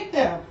should get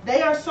them.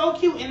 They are so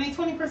cute and they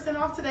 20%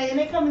 off today and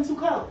they come in 2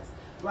 colors.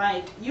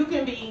 Like, you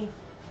can be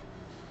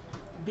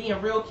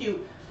being real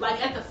cute.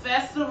 Like at the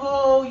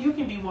festival, you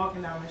can be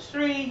walking down the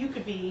street, you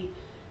could be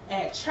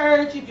at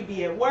church, you could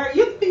be at work,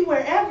 you could be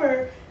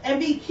wherever and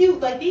be cute.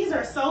 Like, these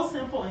are so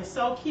simple and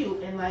so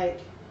cute, and like,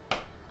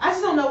 I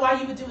just don't know why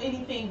you would do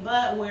anything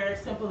but wear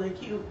simple and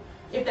cute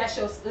if that's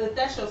your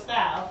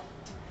style.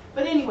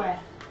 But anyway,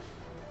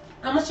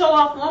 I'm gonna show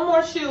off one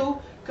more shoe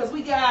because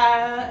we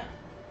got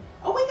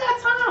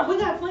time. We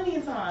got plenty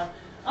of time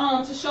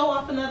to show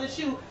off another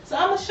shoe. So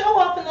I'm gonna show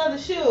off another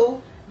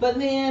shoe. But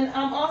then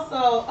I'm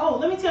also,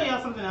 let me tell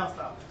y'all something else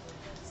though.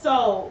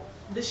 So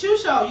the shoe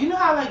show, you know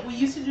how like we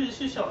used to do the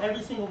shoe show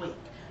every single week.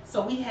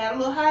 So we had a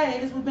little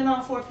hiatus. We've been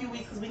on for a few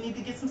weeks because we need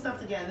to get some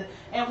stuff together.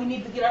 And we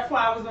need to get our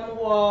flowers on the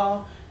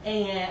wall.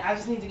 And I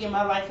just need to get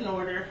my life in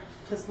order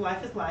because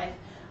life is life.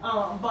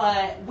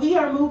 But we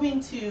are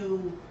moving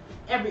to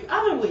every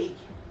other week.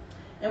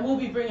 And we'll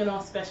be bringing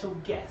on special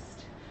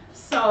guests.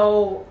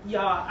 So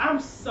y'all, I'm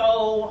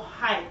so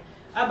hyped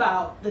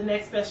about the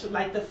next special,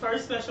 like the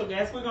first special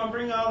guest we're gonna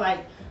bring on.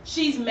 Like,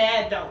 she's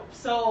mad dope.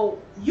 So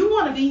you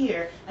want to be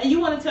here and you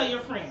want to tell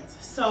your friends.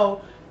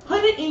 So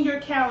put it in your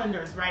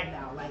calendars right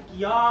now. Like,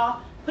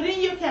 y'all, put it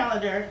in your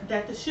calendar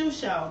that the shoe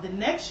show, the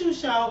next shoe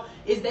show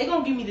is, they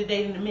gonna give me the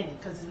date in a minute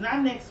because it's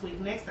not next week,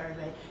 next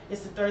Thursday.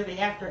 It's the Thursday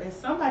after. And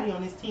somebody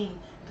on this team,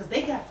 because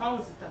they got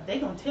phones and stuff, they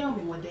gonna tell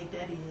me what date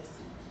that is.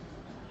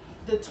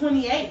 The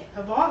 28th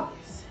of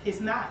August. It's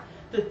not.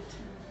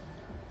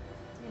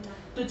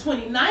 The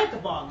 29th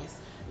of August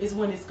is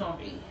when it's going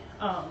to be.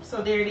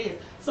 So there it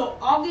is. So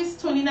August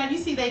 29th, you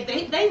see,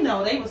 they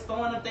know. They was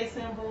throwing up their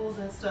symbols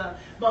and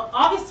stuff. But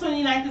August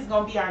 29th is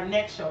going to be our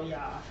next show,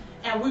 y'all.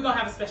 And we're going to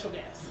have a special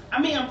guest.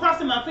 I mean, I'm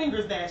crossing my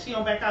fingers that she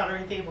don't back out or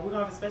anything, but we're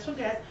going to have a special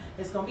guest.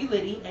 It's going to be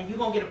Liddy. And you're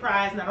going to get a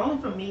prize not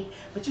only from me,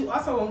 but you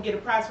also going to get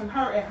a prize from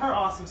her at her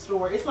awesome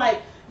store. It's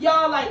like,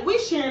 y'all, like, we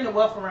sharing the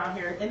wealth around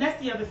here. And that's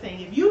the other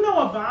thing. If you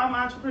know a bomb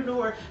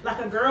entrepreneur, like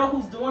a girl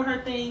who's doing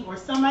her thing, or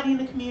somebody in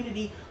the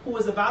community who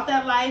is about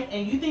that life,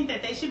 and you think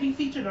that they should be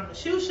featured on the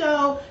shoe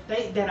show,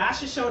 that I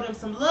should show them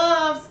some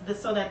love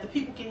so that the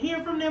people can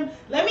hear from them,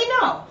 let me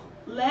know.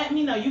 Let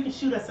me know. You can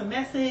shoot us a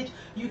message.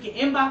 You can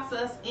inbox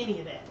us, any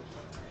of that.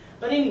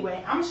 But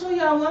anyway, I'm going to show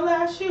y'all one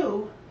last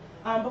shoe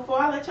before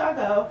I let y'all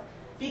go,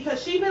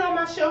 because she's been on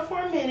my show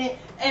for a minute,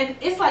 and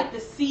it's like the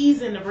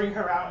season to bring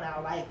her out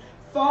now. Like,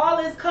 fall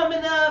is coming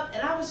up,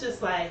 and I was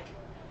just like,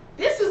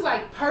 this is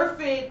like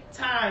perfect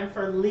time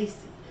for Lisi.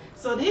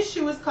 So this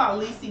shoe is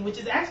called Lisi, which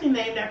is actually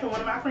named after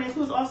one of my friends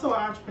who is also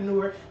an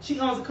entrepreneur. She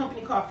owns a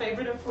company called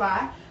Favorite and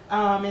Fly,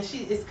 and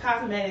it's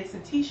cosmetics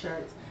and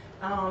t-shirts.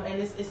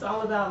 And it's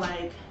all about,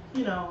 like,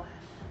 you know,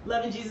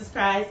 loving Jesus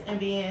Christ and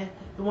being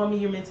the woman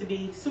you're meant to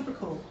be. Super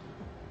cool.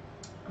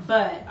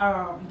 But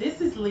this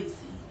is Lisi,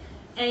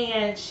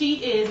 and she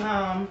is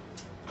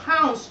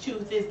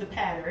Houndstooth is the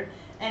pattern,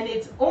 and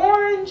it's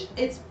orange,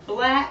 it's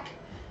black,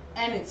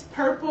 and it's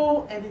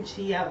purple, and it's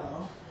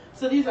yellow.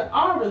 So these are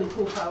all really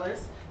cool colors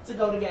to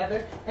go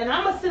together. And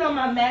I'm gonna sit on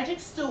my magic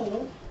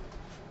stool.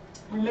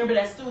 Remember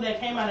that stool that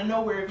came out of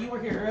nowhere? If you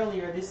were here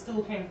earlier, this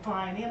stool came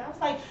flying in. I was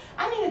like,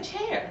 I need a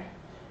chair.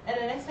 And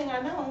the next thing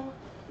I know,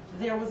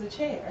 there was a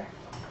chair.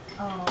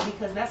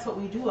 because that's what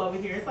we do over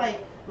here. It's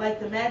like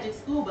the Magic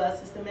School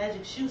Bus. It's the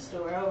Magic Shoe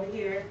Store over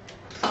here.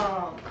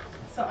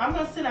 So I'm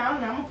gonna sit down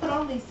and I'm gonna put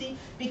on Lacey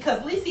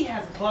because Lacey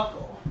has a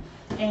buckle,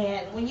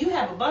 and when you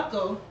have a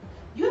buckle,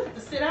 you have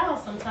to sit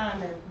down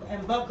sometime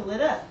and buckle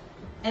it up.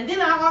 And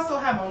then I also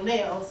have on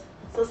nails,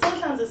 so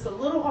sometimes it's a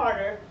little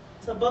harder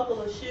to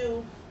buckle a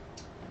shoe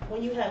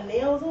when you have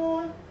nails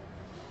on.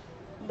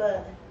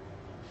 But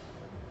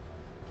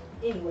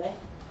anyway,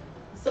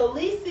 so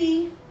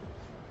Lacey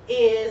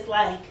is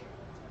like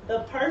the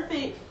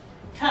perfect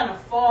kind of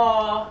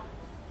fall,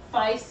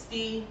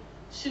 feisty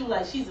shoe.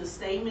 Like, she's a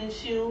statement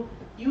shoe.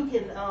 You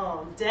can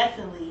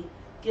definitely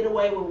get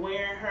away with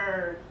wearing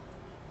her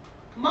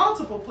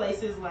multiple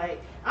places.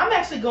 Like, I'm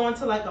actually going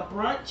to like a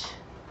brunch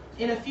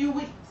in a few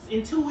weeks.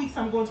 In 2 weeks,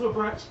 I'm going to a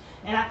brunch,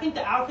 and I think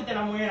the outfit that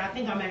I'm wearing, I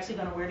think I'm actually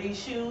going to wear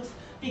these shoes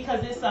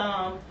because it's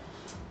I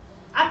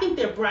think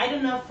they're bright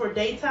enough for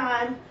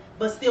daytime,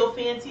 but still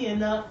fancy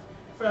enough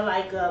for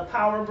like a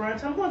power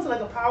brunch. I'm going to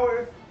like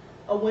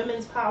a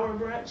women's power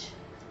brunch,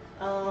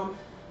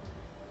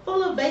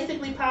 full of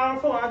basically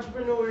powerful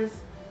entrepreneurs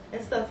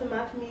and stuff in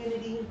my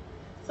community.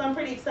 So I'm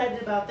pretty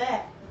excited about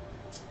that.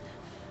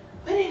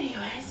 But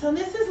anyway, so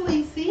this is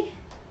Lacey,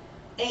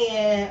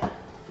 and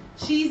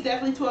she's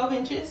definitely 12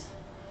 inches,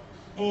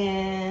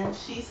 and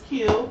she's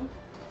cute,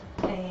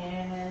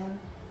 and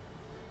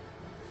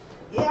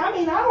yeah, I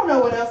mean, I don't know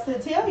what else to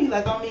tell you.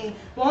 Like, I mean,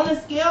 on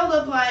a scale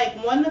of like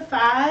 1 to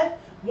 5,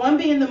 1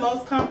 being the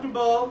most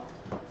comfortable,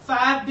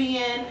 5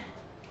 being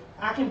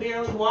I can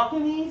barely walk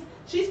in these,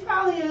 she's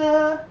probably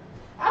I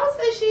would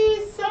say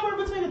she's somewhere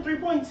between a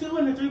 3.2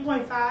 and a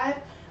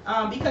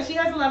 3.5, because she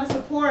has a lot of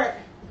support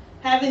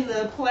having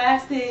the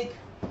plastic,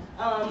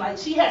 like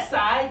she has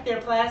sides,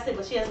 they're plastic,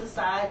 but she has the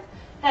sides,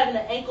 having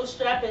the ankle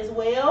strap as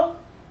well.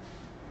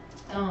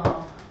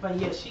 But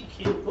yeah, she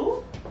cute.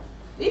 Ooh,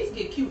 these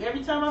get cute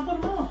every time I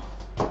put them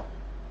on.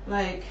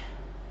 Like,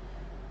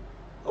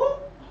 ooh.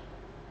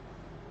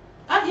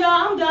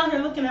 Y'all, I'm down here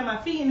looking at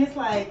my feet and it's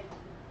like,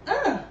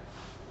 I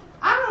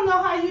don't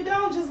know how you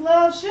don't just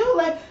love shoes.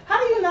 Like, how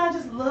do you not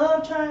just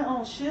love trying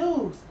on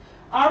shoes?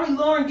 Ari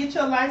Lauren, get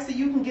your life so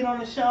you can get on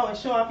the show and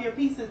show off your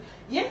pieces.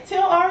 Yeah,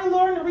 tell Ari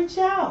Lauren to reach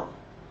out.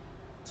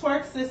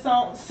 Twerk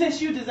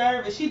since you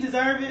deserve it. She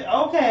deserve it.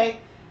 Okay.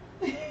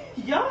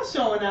 Y'all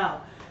showing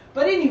out.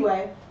 But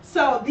anyway,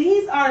 so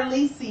these are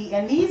Lacey,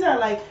 and these are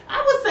like,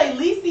 I would say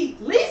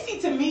Lacey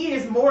to me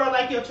is more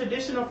like your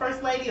traditional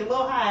first lady, a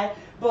little high,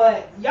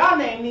 but y'all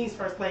name these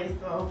first ladies,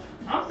 so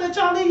I'm gonna let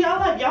y'all live y'all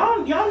life.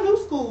 Y'all new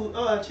school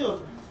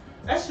children.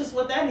 That's just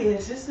what that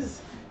is.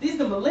 These are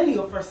the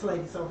millennial first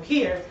ladies over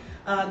here.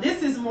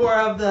 This is more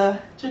of the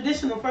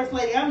traditional first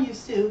lady I'm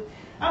used to.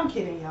 I'm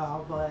kidding,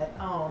 y'all, but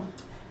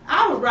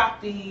I would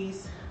rock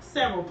these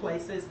several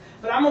places,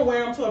 but I'm gonna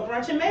wear them to a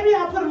brunch, and maybe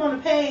I'll put them on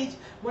the page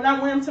when I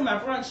wear them to my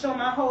brunch, show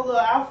my whole little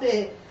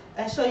outfit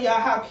and show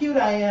y'all how cute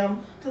I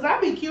am, because I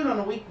be cute on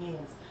the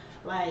weekends.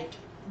 Like,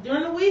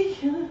 during the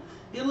week,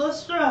 be a little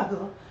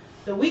struggle.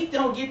 The week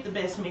don't get the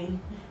best me,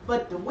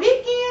 but the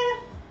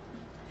weekend,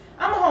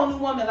 I'm a whole new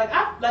woman. Like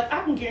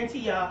I can guarantee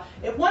y'all,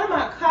 if one of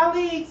my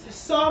colleagues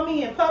saw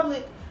me in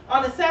public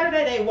on a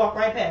Saturday, they'd walk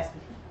right past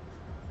me.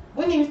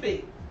 Wouldn't even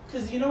speak,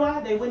 because you know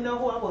why? They wouldn't know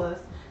who I was.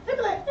 They'd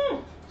be like,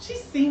 she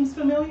seems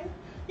familiar.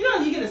 You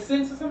know, you get a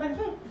sense of somebody,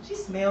 she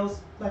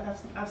smells like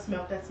I've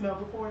smelled that smell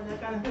before, and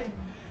that kind of thing.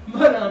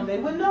 But they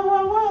wouldn't know who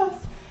I was.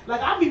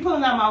 Like, I'd be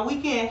pulling out my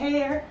weekend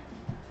hair.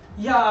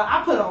 Y'all,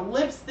 I put on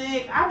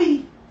lipstick. I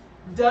be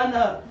done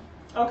up,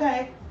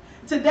 okay?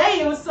 Today,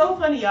 it was so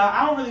funny, y'all.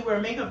 I don't really wear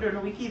makeup during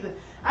the week either.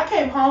 I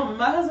came home, and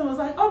my husband was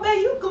like, oh, babe,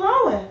 you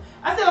glowing.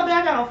 I said, oh, babe,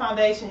 I got on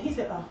foundation. He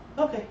said,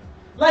 oh, okay.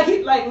 Like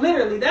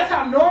literally, that's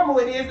how normal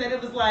it is, that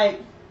it was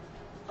like,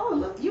 oh,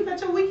 look, you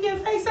got your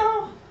weekend face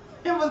on?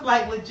 It was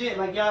like legit.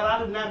 Like, y'all, I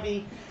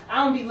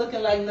don't be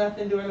looking like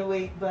nothing during the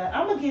week, but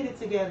I'm gonna get it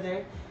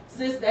together.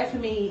 Sis, that's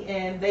me,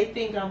 and they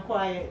think I'm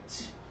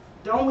quiet.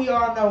 Don't we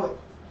all know it?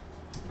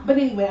 But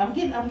anyway, I'm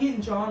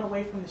getting drawn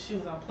away from the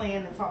shoes. I'm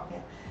playing and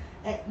talking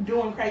and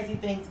doing crazy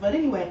things. But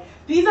anyway,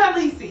 these are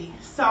Lacey.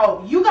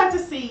 So you got to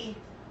see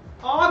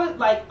all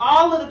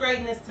of the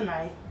greatness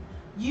tonight.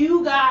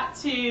 You got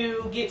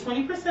to get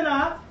 20%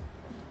 off.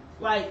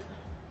 Like,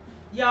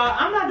 y'all,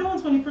 I'm not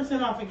doing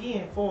 20% off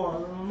again for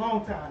a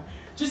long time.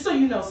 Just so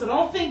you know. So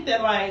don't think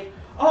that like,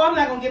 oh, I'm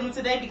not going to get them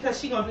today because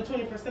she's going to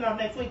do 20% off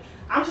next week.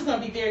 I'm just going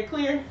to be very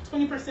clear.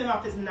 20%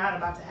 off is not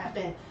about to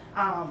happen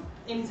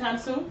anytime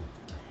soon.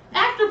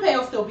 Afterpay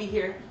will still be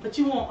here, but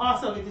you won't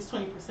also get this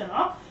 20%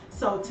 off.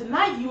 So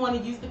tonight you want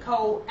to use the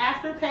code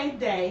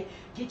AFTERPAYDAY.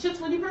 Get your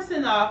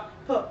 20% off.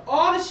 Put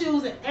all the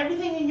shoes and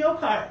everything in your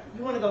cart.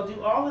 You want to go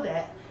do all of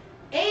that.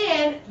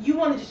 And you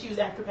want to just use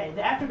Afterpay.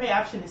 The Afterpay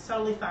option is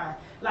totally fine.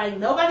 Like,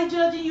 nobody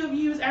judging you if you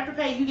use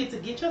Afterpay. You get to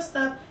get your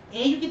stuff,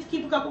 and you get to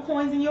keep a couple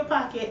coins in your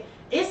pocket.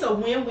 It's a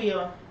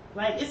win-win.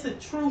 Like, it's a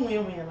true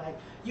win-win. Like,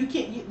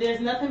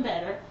 there's nothing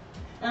better.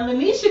 And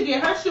Lanisha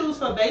get her shoes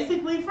for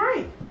basically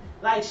free.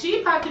 Like,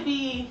 she could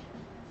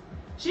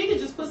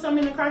just put some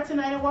in the cart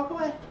tonight and walk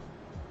away.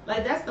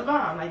 Like, that's the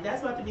bomb. Like,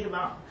 that's about to be the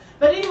bomb.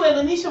 But anyway,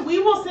 Lanisha, we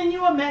will send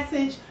you a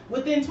message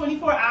within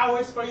 24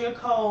 hours for your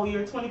code,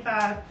 your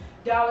 $25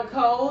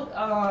 code.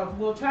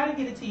 We'll try to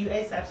get it to you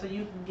ASAP so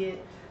you can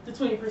get the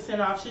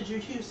 20% off should you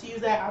choose to use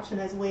that option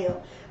as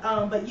well.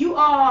 But you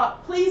all,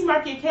 please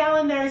mark your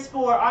calendars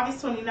for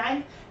August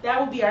 29th. That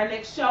will be our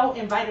next show.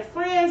 Invite a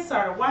friend,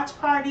 start a watch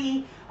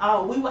party.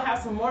 We will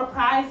have some more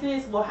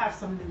prizes. We'll have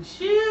some new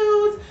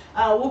shoes.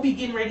 We'll be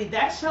getting ready.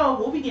 That show,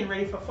 we'll be getting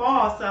ready for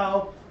fall.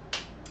 So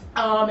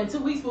in 2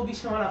 weeks, we'll be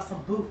showing off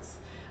some boots.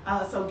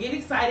 So get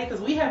excited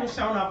because we haven't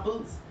shown off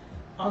boots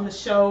on the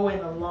show in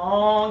a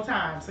long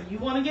time. So you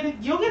want to get it,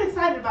 you'll get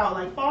excited about,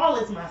 like, fall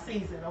is my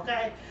season,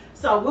 okay?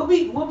 So we'll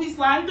be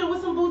sliding through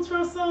with some boots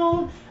real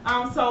soon.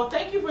 So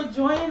thank you for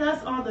joining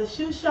us on the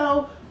shoe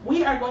show.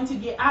 We are going to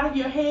get out of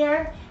your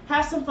hair,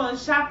 have some fun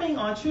shopping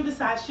on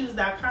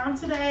TrueDesizeShoes.com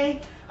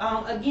today.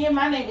 Again,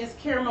 my name is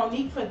Kara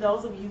Monique for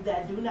those of you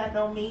that do not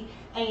know me,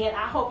 and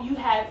I hope you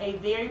have a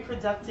very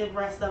productive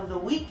rest of the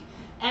week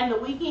and the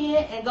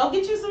weekend, and go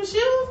get you some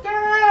shoes,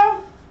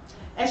 girl.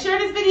 And share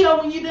this video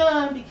when you're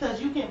done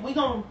because we're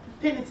gonna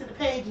pin it to the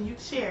page and you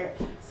can share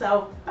it.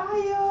 So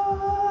bye,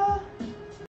 y'all.